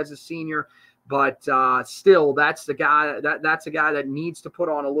weight as a senior, but still, that's the guy. That's a guy that needs to put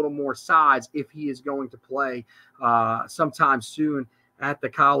on a little more size if he is going to play sometime soon at the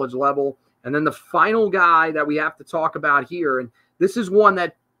college level. And then the final guy that we have to talk about here, and this is one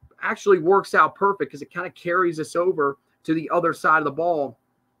that actually works out perfect because it kind of carries us over to the other side of the ball,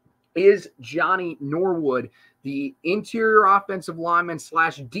 is Johnny Norwood, the interior offensive lineman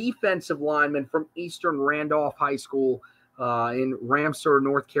 / defensive lineman from Eastern Randolph High School in Ramseur,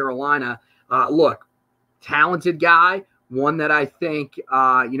 North Carolina. Look, talented guy, one that I think,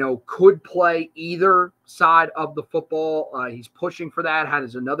 could play either side of the football. He's pushing for that,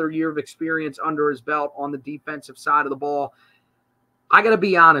 has another year of experience under his belt on the defensive side of the ball. I got to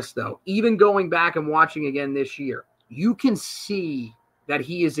be honest, though, even going back and watching again this year, you can see that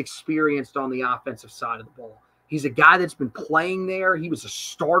he is experienced on the offensive side of the ball. He's a guy that's been playing there. He was a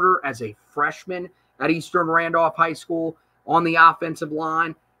starter as a freshman at Eastern Randolph High School on the offensive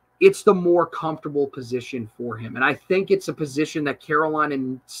line. It's the more comfortable position for him. And I think it's a position that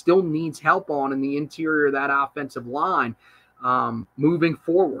Carolina still needs help on in the interior of that offensive line. Moving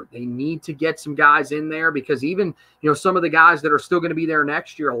forward, they need to get some guys in there, because even, some of the guys that are still going to be there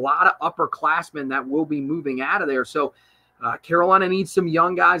next year, a lot of upperclassmen that will be moving out of there. So Carolina needs some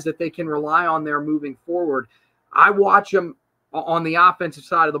young guys that they can rely on there moving forward. I watch them on the offensive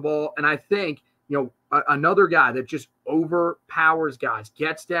side of the ball, and I think, another guy that just overpowers guys,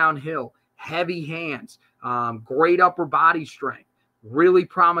 gets downhill, heavy hands, great upper body strength, really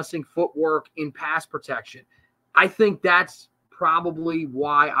promising footwork in pass protection. I think that's probably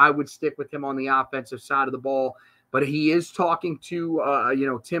why I would stick with him on the offensive side of the ball. But he is talking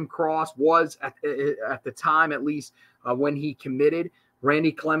to, Tim Cross was at the time, at least when he committed.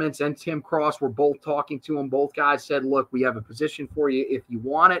 Randy Clements and Tim Cross were both talking to him. Both guys said, look, we have a position for you if you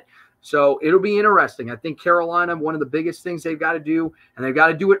want it. So it'll be interesting. I think Carolina, one of the biggest things they've got to do, and they've got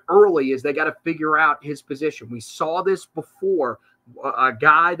to do it early, is they got to figure out his position. We saw this before. A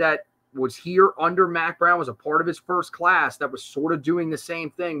guy that was here under Mack Brown, was a part of his first class, that was sort of doing the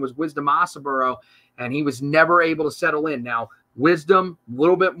same thing, was Wisdom Asaburo, and he was never able to settle in. Now, Wisdom, a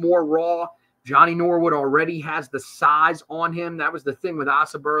little bit more raw. Johnny Norwood already has the size on him. That was the thing with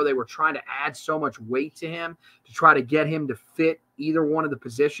Asaburo. They were trying to add so much weight to him to try to get him to fit either one of the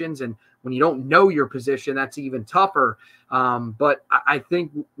positions. And when you don't know your position, that's even tougher. But I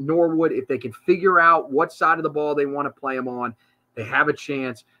think Norwood, if they can figure out what side of the ball they want to play him on, they have a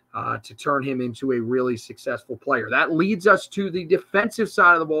chance to turn him into a really successful player. That leads us to the defensive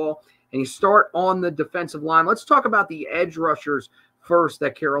side of the ball, and you start on the defensive line. Let's talk about the edge rushers first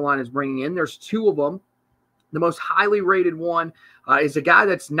that Carolina is bringing in. There's two of them. The most highly rated one is a guy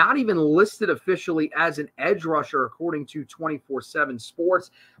that's not even listed officially as an edge rusher, according to 24/7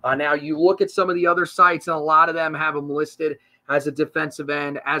 Sports. Now, you look at some of the other sites, and a lot of them have him listed as a defensive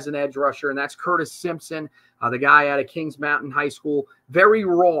end, as an edge rusher, and that's Curtis Simpson, the guy out of Kings Mountain High School. Very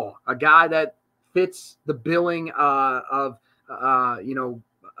raw, a guy that fits the billing of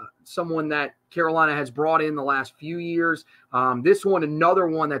someone that Carolina has brought in the last few years. This one, another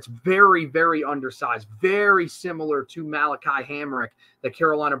one that's very, very undersized, very similar to Malachi Hamrick that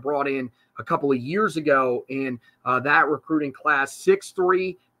Carolina brought in a couple of years ago in that recruiting class.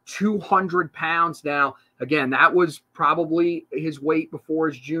 6'3", 200 pounds. Now, again, that was probably his weight before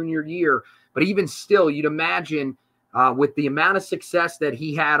his junior year. But even still, you'd imagine with the amount of success that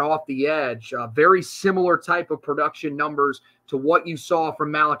he had off the edge, very similar type of production numbers to what you saw from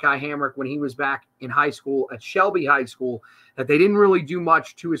Malachi Hamrick when he was back in high school at Shelby High School, that they didn't really do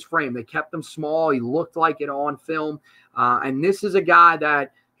much to his frame. They kept him small. He looked like it on film. And this is a guy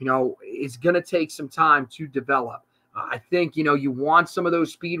that, is going to take some time to develop. I think, you want some of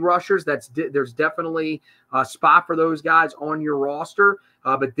those speed rushers. There's definitely a spot for those guys on your roster.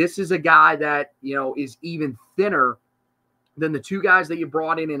 But this is a guy that, is even thinner than the two guys that you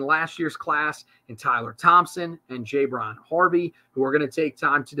brought in last year's class, in Tyler Thompson and J. Brian Harvey, who are going to take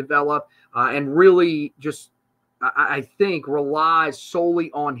time to develop and really just, I think, relies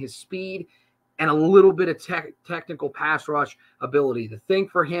solely on his speed and a little bit of technical pass rush ability. The thing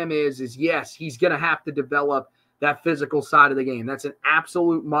for him is yes, he's going to have to develop that physical side of the game. That's an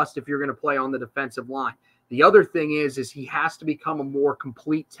absolute must if you're going to play on the defensive line. The other thing is he has to become a more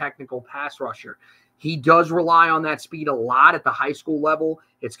complete technical pass rusher. He does rely on that speed a lot at the high school level.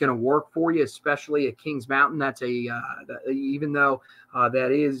 It's going to work for you, especially at Kings Mountain. That's even though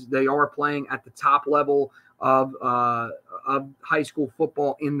they are playing at the top level of high school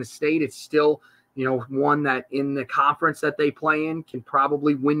football in the state. It's still, one that in the conference that they play in can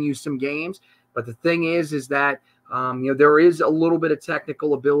probably win you some games. But the thing is that, there is a little bit of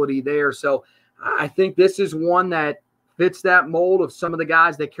technical ability there. So I think this is one that fits that mold of some of the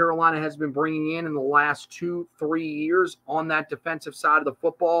guys that Carolina has been bringing in the last 2-3 years on that defensive side of the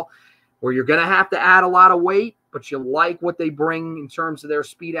football, where you're going to have to add a lot of weight, but you like what they bring in terms of their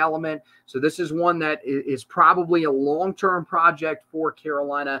speed element. So this is one that is probably a long-term project for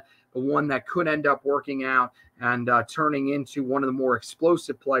Carolina, but one that could end up working out and turning into one of the more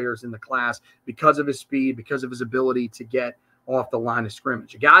explosive players in the class because of his speed, because of his ability to get off the line of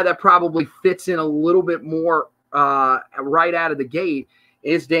scrimmage. A guy that probably fits in a little bit more right out of the gate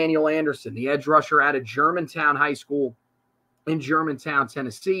is Daniel Anderson, the edge rusher out of Germantown High School in Germantown,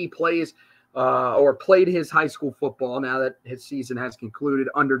 Tennessee. Played his high school football now that his season has concluded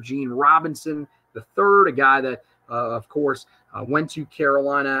under Gene Robinson III, a guy that, of course, went to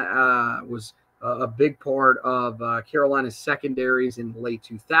Carolina, was a big part of Carolina's secondaries in the late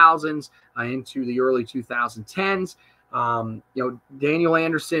 2000s into the early 2010s. Daniel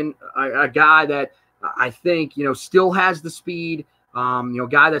Anderson, a guy that I think, still has the speed,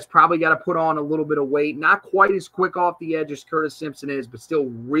 guy that's probably got to put on a little bit of weight, not quite as quick off the edge as Curtis Simpson is, but still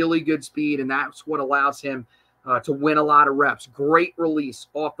really good speed. And that's what allows him to win a lot of reps. Great release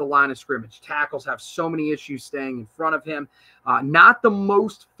off the line of scrimmage. Tackles have so many issues staying in front of him. Not the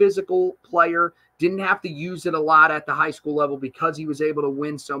most physical player. Didn't have to use it a lot at the high school level because he was able to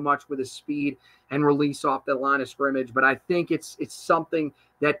win so much with his speed and release off the line of scrimmage. But I think it's something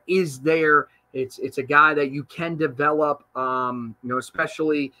that is there. It's a guy that you can develop,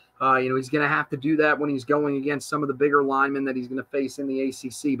 especially, he's going to have to do that when he's going against some of the bigger linemen that he's going to face in the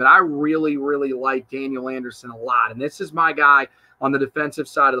ACC. But I really, really like Daniel Anderson a lot. And this is my guy on the defensive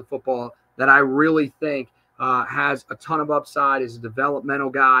side of the football that I really think has a ton of upside, is a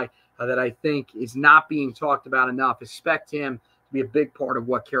developmental guy that I think is not being talked about enough. Expect him to be a big part of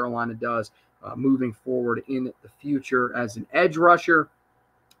what Carolina does moving forward in the future as an edge rusher.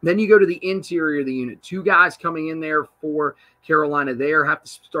 Then you go to the interior of the unit. Two guys coming in there for Carolina there. Have to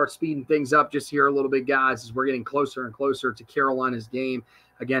start speeding things up just here a little bit, guys, as we're getting closer and closer to Carolina's game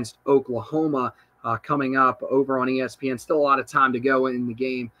against Oklahoma coming up over on ESPN. Still a lot of time to go in the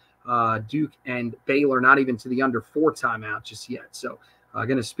game. Duke and Baylor not even to the under 4 timeout just yet. So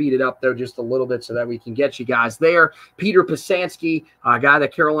going to speed it up, though, just a little bit so that we can get you guys there. Peter Pisansky, a guy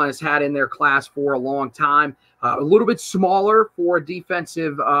that Carolina's had in their class for a long time. A little bit smaller for a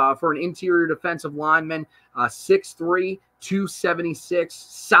defensive, for an interior defensive lineman. 6'3", 276,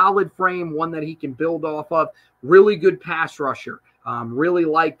 solid frame, one that he can build off of. Really good pass rusher. Really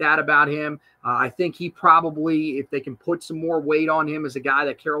like that about him. I think he probably, if they can put some more weight on him, is a guy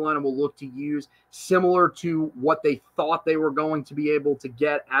that Carolina will look to use, similar to what they thought they were going to be able to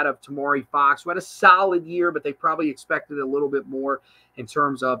get out of Tamari Fox, who had a solid year, but they probably expected a little bit more in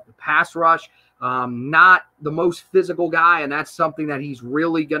terms of the pass rush. Not the most physical guy, and that's something that he's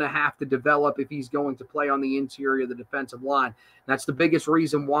really going to have to develop if he's going to play on the interior of the defensive line. That's the biggest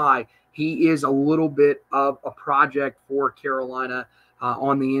reason why he is a little bit of a project for Carolina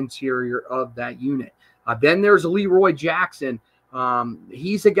on the interior of that unit. Then there's Leroy Jackson.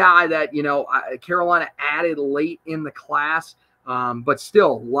 He's a guy that, Carolina added late in the class, but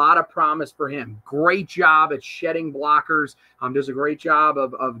still a lot of promise for him. Great job at shedding blockers. Does a great job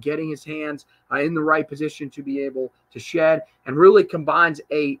of getting his hands in the right position to be able to shed, and really combines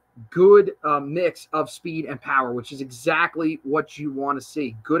a good mix of speed and power, which is exactly what you want to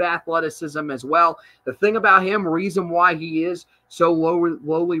see. Good athleticism as well. The thing about him, reason why he is so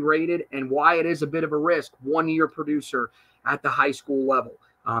lowly rated and why it is a bit of a risk, one-year producer at the high school level.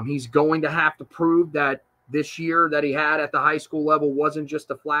 He's going to have to prove that this year that he had at the high school level wasn't just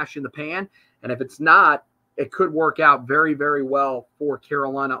a flash in the pan. And if it's not, it could work out very, very well for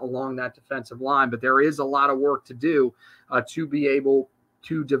Carolina along that defensive line. But there is a lot of work to do to be able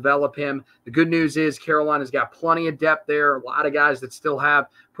to develop him. The good news is Carolina's got plenty of depth there. A lot of guys that still have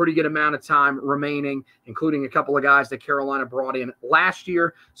pretty good amount of time remaining, including a couple of guys that Carolina brought in last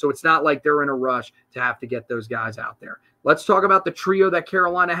year. So it's not like they're in a rush to have to get those guys out there. Let's talk about the trio that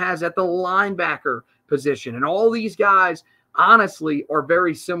Carolina has at the linebacker position. And all these guys, honestly, are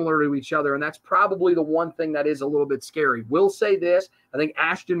very similar to each other. And that's probably the one thing that is a little bit scary. We'll say this. I think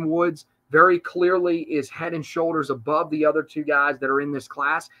Ashton Woods very clearly is head and shoulders above the other two guys that are in this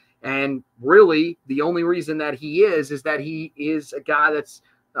class. And really, the only reason that he is that he is a guy that's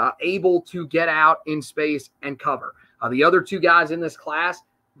able to get out in space and cover. The other two guys in this class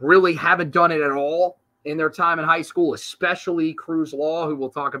really haven't done it at all in their time in high school, especially Cruz Law, who we'll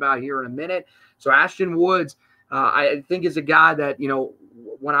talk about here in a minute. So Ashton Woods, I think, is a guy that,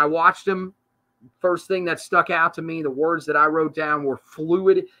 when I watched him, first thing that stuck out to me, the words that I wrote down were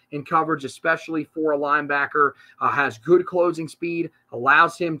fluid in coverage, especially for a linebacker, has good closing speed,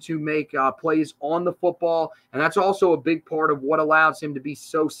 allows him to make plays on the football. And that's also a big part of what allows him to be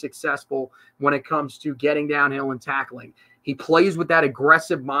so successful when it comes to getting downhill and tackling. He plays with that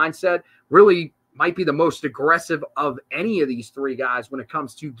aggressive mindset, really might be the most aggressive of any of these three guys when it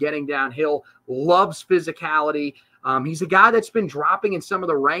comes to getting downhill, loves physicality. He's a guy that's been dropping in some of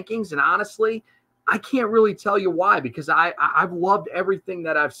the rankings, and honestly, I can't really tell you why, because I've loved everything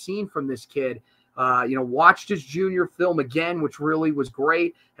that I've seen from this kid. Watched his junior film again, which really was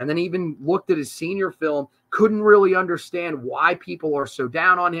great, and then even looked at his senior film, couldn't really understand why people are so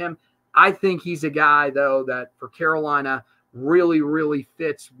down on him. I think he's a guy, though, that for Carolina really, really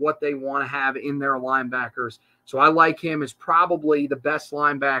fits what they want to have in their linebackers. So I like him as probably the best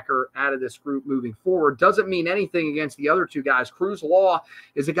linebacker out of this group moving forward. Doesn't mean anything against the other two guys. Cruz Law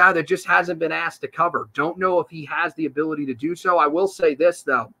is a guy that just hasn't been asked to cover. Don't know if he has the ability to do so. I will say this,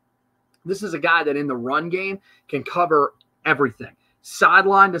 though. This is a guy that in the run game can cover everything.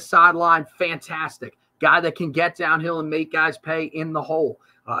 Sideline to sideline, fantastic. Guy that can get downhill and make guys pay in the hole.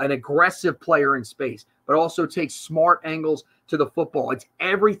 An aggressive player in space, but also takes smart angles to the football. It's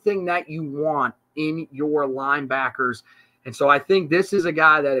everything that you want in your linebackers. And so I think this is a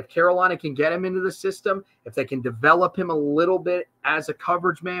guy that if Carolina can get him into the system, if they can develop him a little bit as a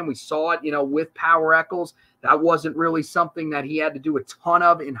coverage man, we saw it, with Power Eccles. That wasn't really something that he had to do a ton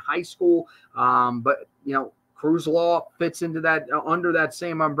of in high school. But Cruz Law fits into that, under that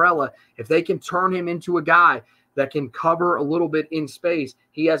same umbrella. If they can turn him into a guy that can cover a little bit in space,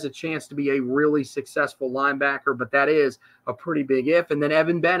 he has a chance to be a really successful linebacker, but that is a pretty big if. And then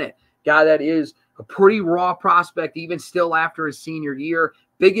Evan Bennett, guy that is a pretty raw prospect, even still after his senior year.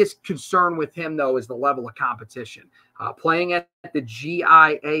 Biggest concern with him, though, is the level of competition. Playing at the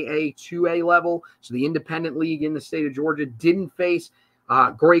GIAA 2A level, so the independent league in the state of Georgia, didn't face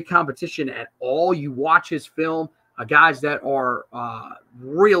great competition at all. You watch his film, guys that are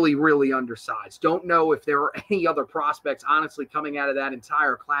really, really undersized. Don't know if there are any other prospects, honestly, coming out of that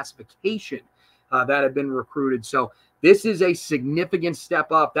entire classification that have been recruited. So this is a significant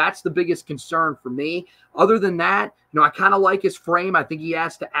step up. That's the biggest concern for me. Other than that, I kind of like his frame. I think he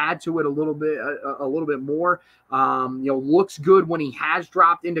has to add to it a little bit more. Looks good when he has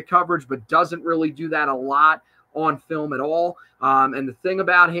dropped into coverage, but doesn't really do that a lot on film at all. And the thing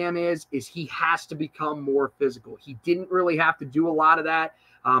about him is he has to become more physical. He didn't really have to do a lot of that,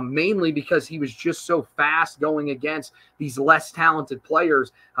 mainly because he was just so fast going against these less talented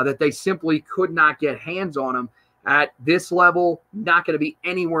players that they simply could not get hands on him. At this level, not going to be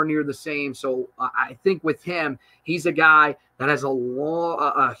anywhere near the same. So I think with him, he's a guy that has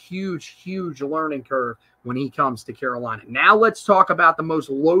a huge learning curve when he comes to Carolina. Now let's talk about the most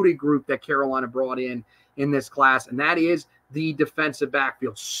loaded group that Carolina brought in this class, and that is the defensive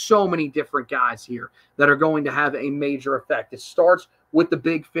backfield. So many different guys here that are going to have a major effect. It starts with the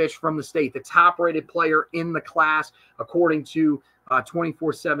big fish from the state, the top-rated player in the class, according to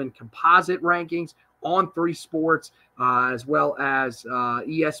 24/7 composite rankings, on 3 Sports, as well as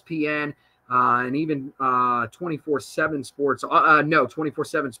ESPN, and even 24/7 Sports.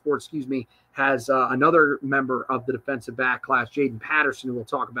 24/7 Sports, has another member of the defensive back class, Jaden Patterson, who we'll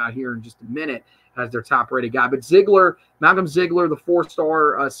talk about here in just a minute, as their top-rated guy. But Malcolm Ziegler, the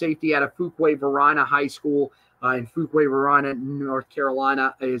 4-star safety out of Fuquay-Varina High School in Fuquay-Varina, North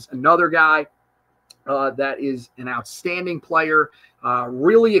Carolina, is another guy that is an outstanding player.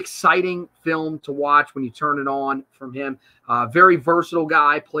 Really exciting film to watch when you turn it on from him. Very versatile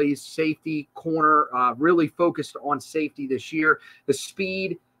guy, plays safety, corner, really focused on safety this year. The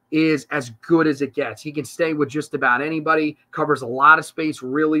speed is as good as it gets. He can stay with just about anybody, covers a lot of space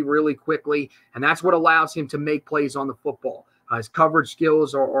really quickly, and that's what allows him to make plays on the football. His coverage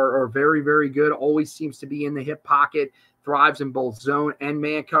skills are very good, always seems to be in the hip pocket, thrives in both zone and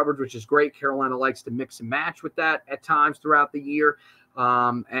man coverage, which is great. Carolina likes to mix and match with that at times throughout the year.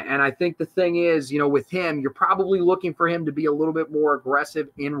 And I think the thing is, with him, you're probably looking for him to be a little bit more aggressive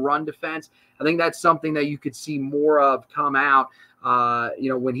in run defense. I think that's something that you could see more of come out,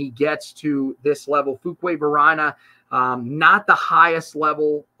 when he gets to this level. Fuquay-Varina, not the highest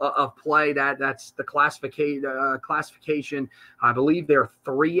level of play. That's the classification. I believe they're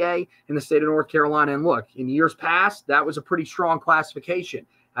 3A in the state of North Carolina. And look, in years past, that was a pretty strong classification.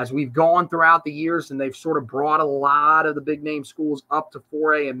 As we've gone throughout the years, and they've sort of brought a lot of the big name schools up to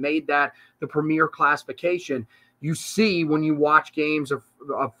 4A and made that the premier classification, you see when you watch games of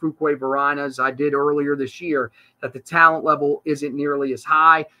Fuquay-Varina, as I did earlier this year, that the talent level isn't nearly as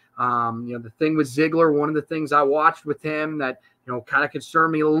high. The thing with Ziegler, one of the things I watched with him that, kind of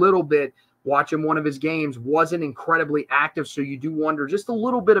concerned me a little bit, watching one of his games, wasn't incredibly active. So you do wonder just a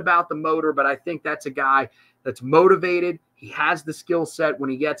little bit about the motor, but I think that's a guy that's motivated. He has the skill set when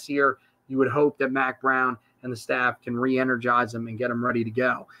he gets here. You would hope that Mack Brown and the staff can re-energize him and get him ready to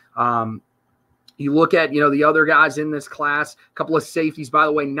go. You look at, the other guys in this class, a couple of safeties, by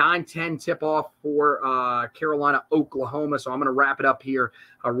the way, 9-10 tip-off for Carolina, Oklahoma. So I'm going to wrap it up here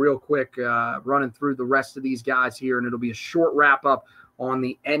real quick, running through the rest of these guys here, and it'll be a short wrap-up on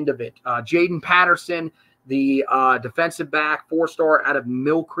the end of it. Jaden Patterson, the defensive back, 4-star out of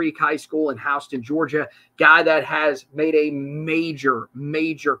Mill Creek High School in Houston, Georgia, guy that has made a major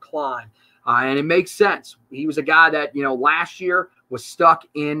climb. And it makes sense. He was a guy that, last year was stuck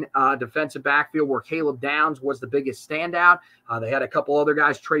in defensive backfield where Caleb Downs was the biggest standout. They had a couple other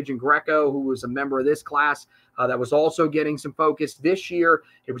guys, Trajan Greco, who was a member of this class, that was also getting some focus. This year,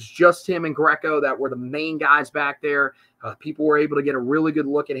 it was just him and Greco that were the main guys back there. People were able to get a really good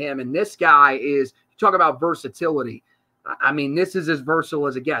look at him. And this guy is, you talk about versatility. I mean, this is as versatile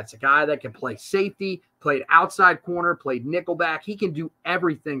as it gets. A guy that can play safety, played outside corner, played nickelback. He can do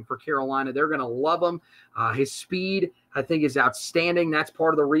everything for Carolina. They're going to love him. His speed, I think, is outstanding. That's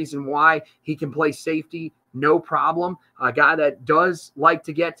part of the reason why he can play safety, no problem. A guy that does like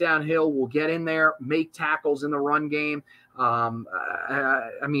to get downhill, will get in there, make tackles in the run game.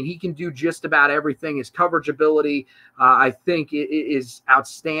 He can do just about everything. His coverage ability, I think, is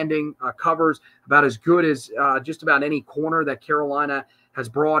outstanding. Covers about as good as just about any corner that Carolina has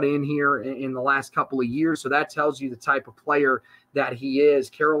brought in here in the last couple of years. So that tells you the type of player that he is.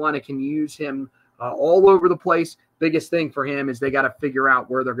 Carolina can use him all over the place. Biggest thing for him is they got to figure out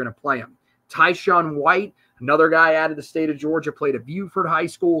where they're going to play him. Tyshawn White, another guy out of the state of Georgia, played at Buford High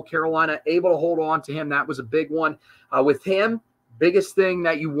School. Carolina able to hold on to him. That was a big one. With him, biggest thing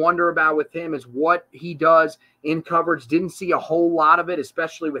that you wonder about with him is what he does in coverage. Didn't see a whole lot of it,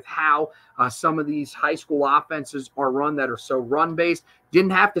 especially with how some of these high school offenses are run that are so run-based.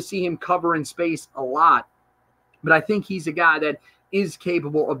 Didn't have to see him cover in space a lot, but I think he's a guy that is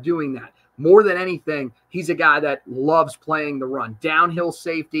capable of doing that. More than anything, he's a guy that loves playing the run. Downhill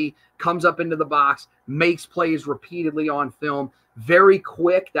safety, comes up into the box, makes plays repeatedly on film. Very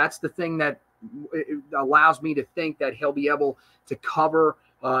quick. That's the thing that allows me to think that he'll be able to cover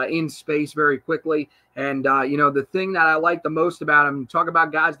in space very quickly. And, the thing that I like the most about him, talk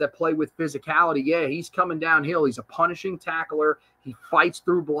about guys that play with physicality. Yeah, he's coming downhill. He's a punishing tackler. He fights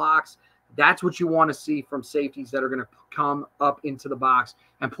through blocks. That's what you want to see from safeties that are going to come up into the box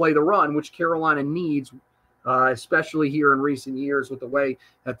and play the run, which Carolina needs especially here in recent years with the way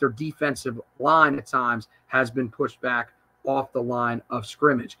that their defensive line at times has been pushed back off the line of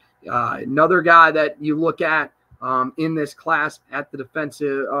scrimmage. Another guy that you look at in this class at the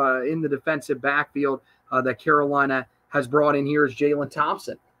defensive backfield that Carolina has brought in here is Jalen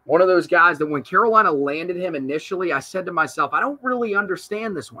Thompson. One of those guys that when Carolina landed him initially, I said to myself, I don't really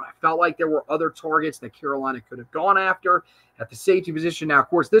understand this one. I felt like there were other targets that Carolina could have gone after at the safety position. Now, of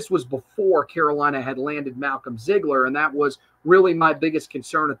course, this was before Carolina had landed Malcolm Ziegler, and that was really my biggest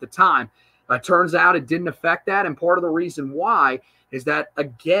concern at the time. Turns out it didn't affect that, and part of the reason why is that,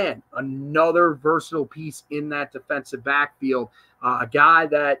 again, another versatile piece in that defensive backfield, a guy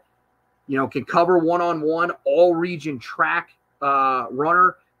that, can cover one-on-one, all-region track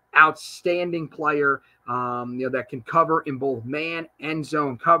runner, outstanding player, that can cover in both man and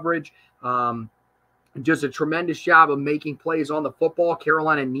zone coverage. Just a tremendous job of making plays on the football.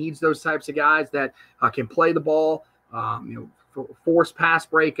 Carolina needs those types of guys that can play the ball, force pass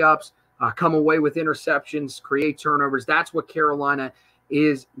breakups, come away with interceptions, create turnovers. That's what Carolina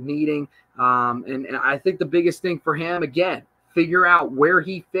is needing. And I think the biggest thing for him, again, figure out where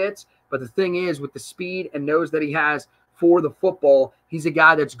he fits. But the thing is, with the speed and nose that he has for the football, he's a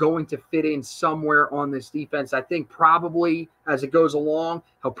guy that's going to fit in somewhere on this defense. I think probably as it goes along,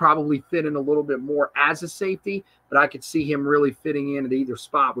 he'll probably fit in a little bit more as a safety, but I could see him really fitting in at either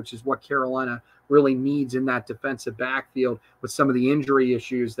spot, which is what Carolina really needs in that defensive backfield with some of the injury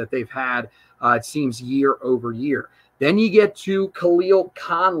issues that they've had, it seems, year over year. Then you get to Khalil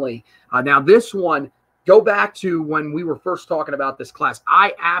Conley. Now this one, go back to when we were first talking about this class.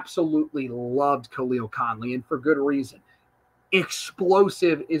 I absolutely loved Khalil Conley, and for good reason.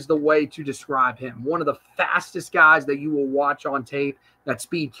 Explosive is the way to describe him. One of the fastest guys that you will watch on tape. That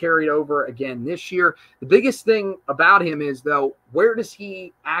speed carried over again this year. The biggest thing about him is, though, where does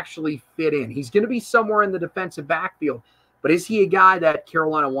he actually fit in? He's going to be somewhere in the defensive backfield, but is he a guy that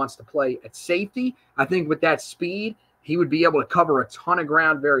Carolina wants to play at safety? I think with that speed, he would be able to cover a ton of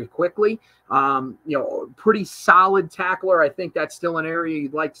ground very quickly. Pretty solid tackler. I think that's still an area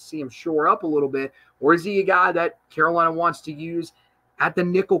you'd like to see him shore up a little bit. Or is he a guy that Carolina wants to use at the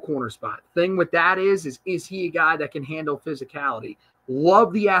nickel corner spot? Thing with that is he a guy that can handle physicality?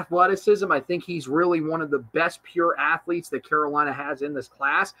 Love the athleticism. I think he's really one of the best pure athletes that Carolina has in this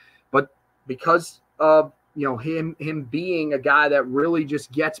class. But because of him being a guy that really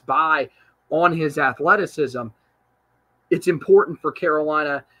just gets by on his athleticism, it's important for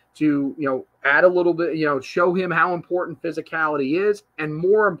Carolina to, add a little bit, show him how important physicality is, and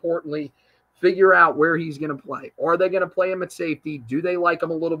more importantly, figure out where he's going to play. Are they going to play him at safety? Do they like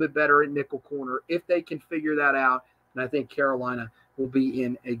him a little bit better at nickel corner? If they can figure that out, then I think Carolina will be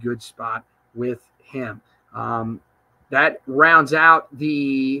in a good spot with him. That rounds out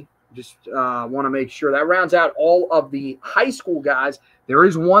want to make sure that rounds out all of the high school guys. There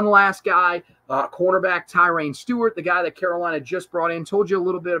is one last guy, cornerback Tyrone Stewart, the guy that Carolina just brought in. Told you a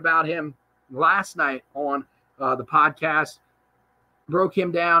little bit about him last night on the podcast. Broke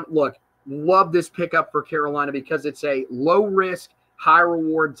him down. Look, love this pickup for Carolina because it's a low risk, high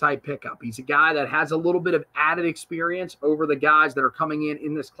reward type pickup. He's a guy that has a little bit of added experience over the guys that are coming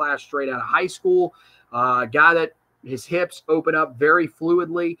in this class straight out of high school. A guy that his hips open up very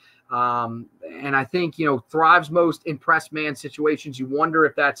fluidly. And I think, thrives most in press man situations. You wonder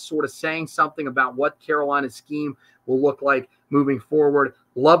if that's sort of saying something about what Carolina's scheme will look like moving forward.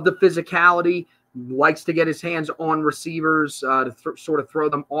 Love the physicality. Likes to get his hands on receivers to sort of throw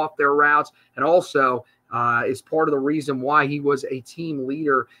them off their routes. And also is part of the reason why he was a team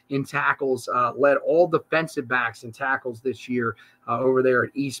leader in tackles, led all defensive backs in tackles this year over there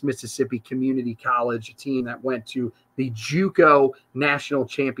at East Mississippi Community College, a team that went to the JUCO National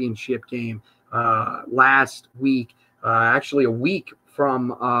Championship game last week, actually a week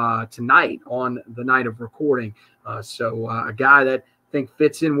from tonight on the night of recording. So a guy that I think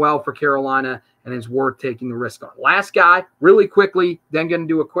fits in well for Carolina and is worth taking the risk on. Last guy, really quickly, then going to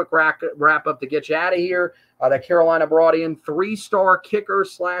do a quick wrap up to get you out of here. That Carolina brought in 3-star kicker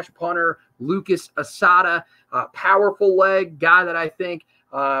 / punter Lucas Asada, powerful leg guy that I think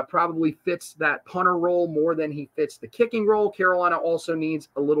probably fits that punter role more than he fits the kicking role. Carolina also needs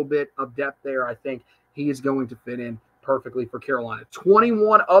a little bit of depth there. I think he is going to fit in perfectly for Carolina.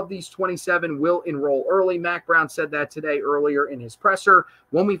 21 of these 27 will enroll early. Mack Brown said that today earlier in his presser.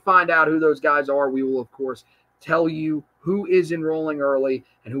 When we find out who those guys are, we will, of course, tell you who is enrolling early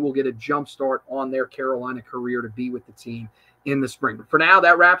and who will get a jump start on their Carolina career to be with the team in the spring. But for now,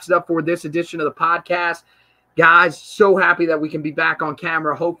 that wraps it up for this edition of the podcast. Guys, so happy that we can be back on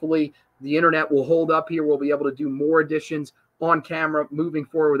camera. Hopefully, the internet will hold up here. We'll be able to do more editions on camera moving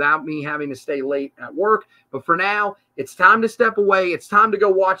forward without me having to stay late at work. But for now, it's time to step away. It's time to go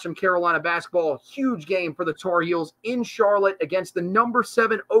watch some Carolina basketball. Huge game for the Tar Heels in Charlotte against the number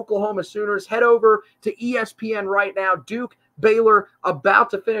 7 Oklahoma Sooners. Head over to ESPN right now. Duke, Baylor about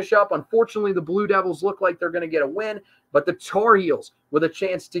to finish up. Unfortunately, the Blue Devils look like they're going to get a win, but the Tar Heels with a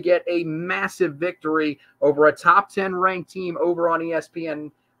chance to get a massive victory over a top 10 ranked team over on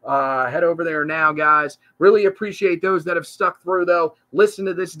ESPN. Head over there now, guys. Really appreciate those that have stuck through, though. Listen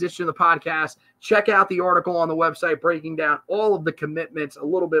to this edition of the podcast. Check out the article on the website breaking down all of the commitments a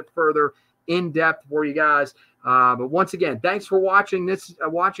little bit further in depth for you guys. But once again, thanks for watching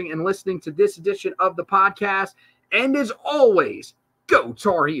and listening to this edition of the podcast. And as always, go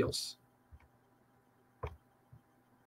Tar Heels.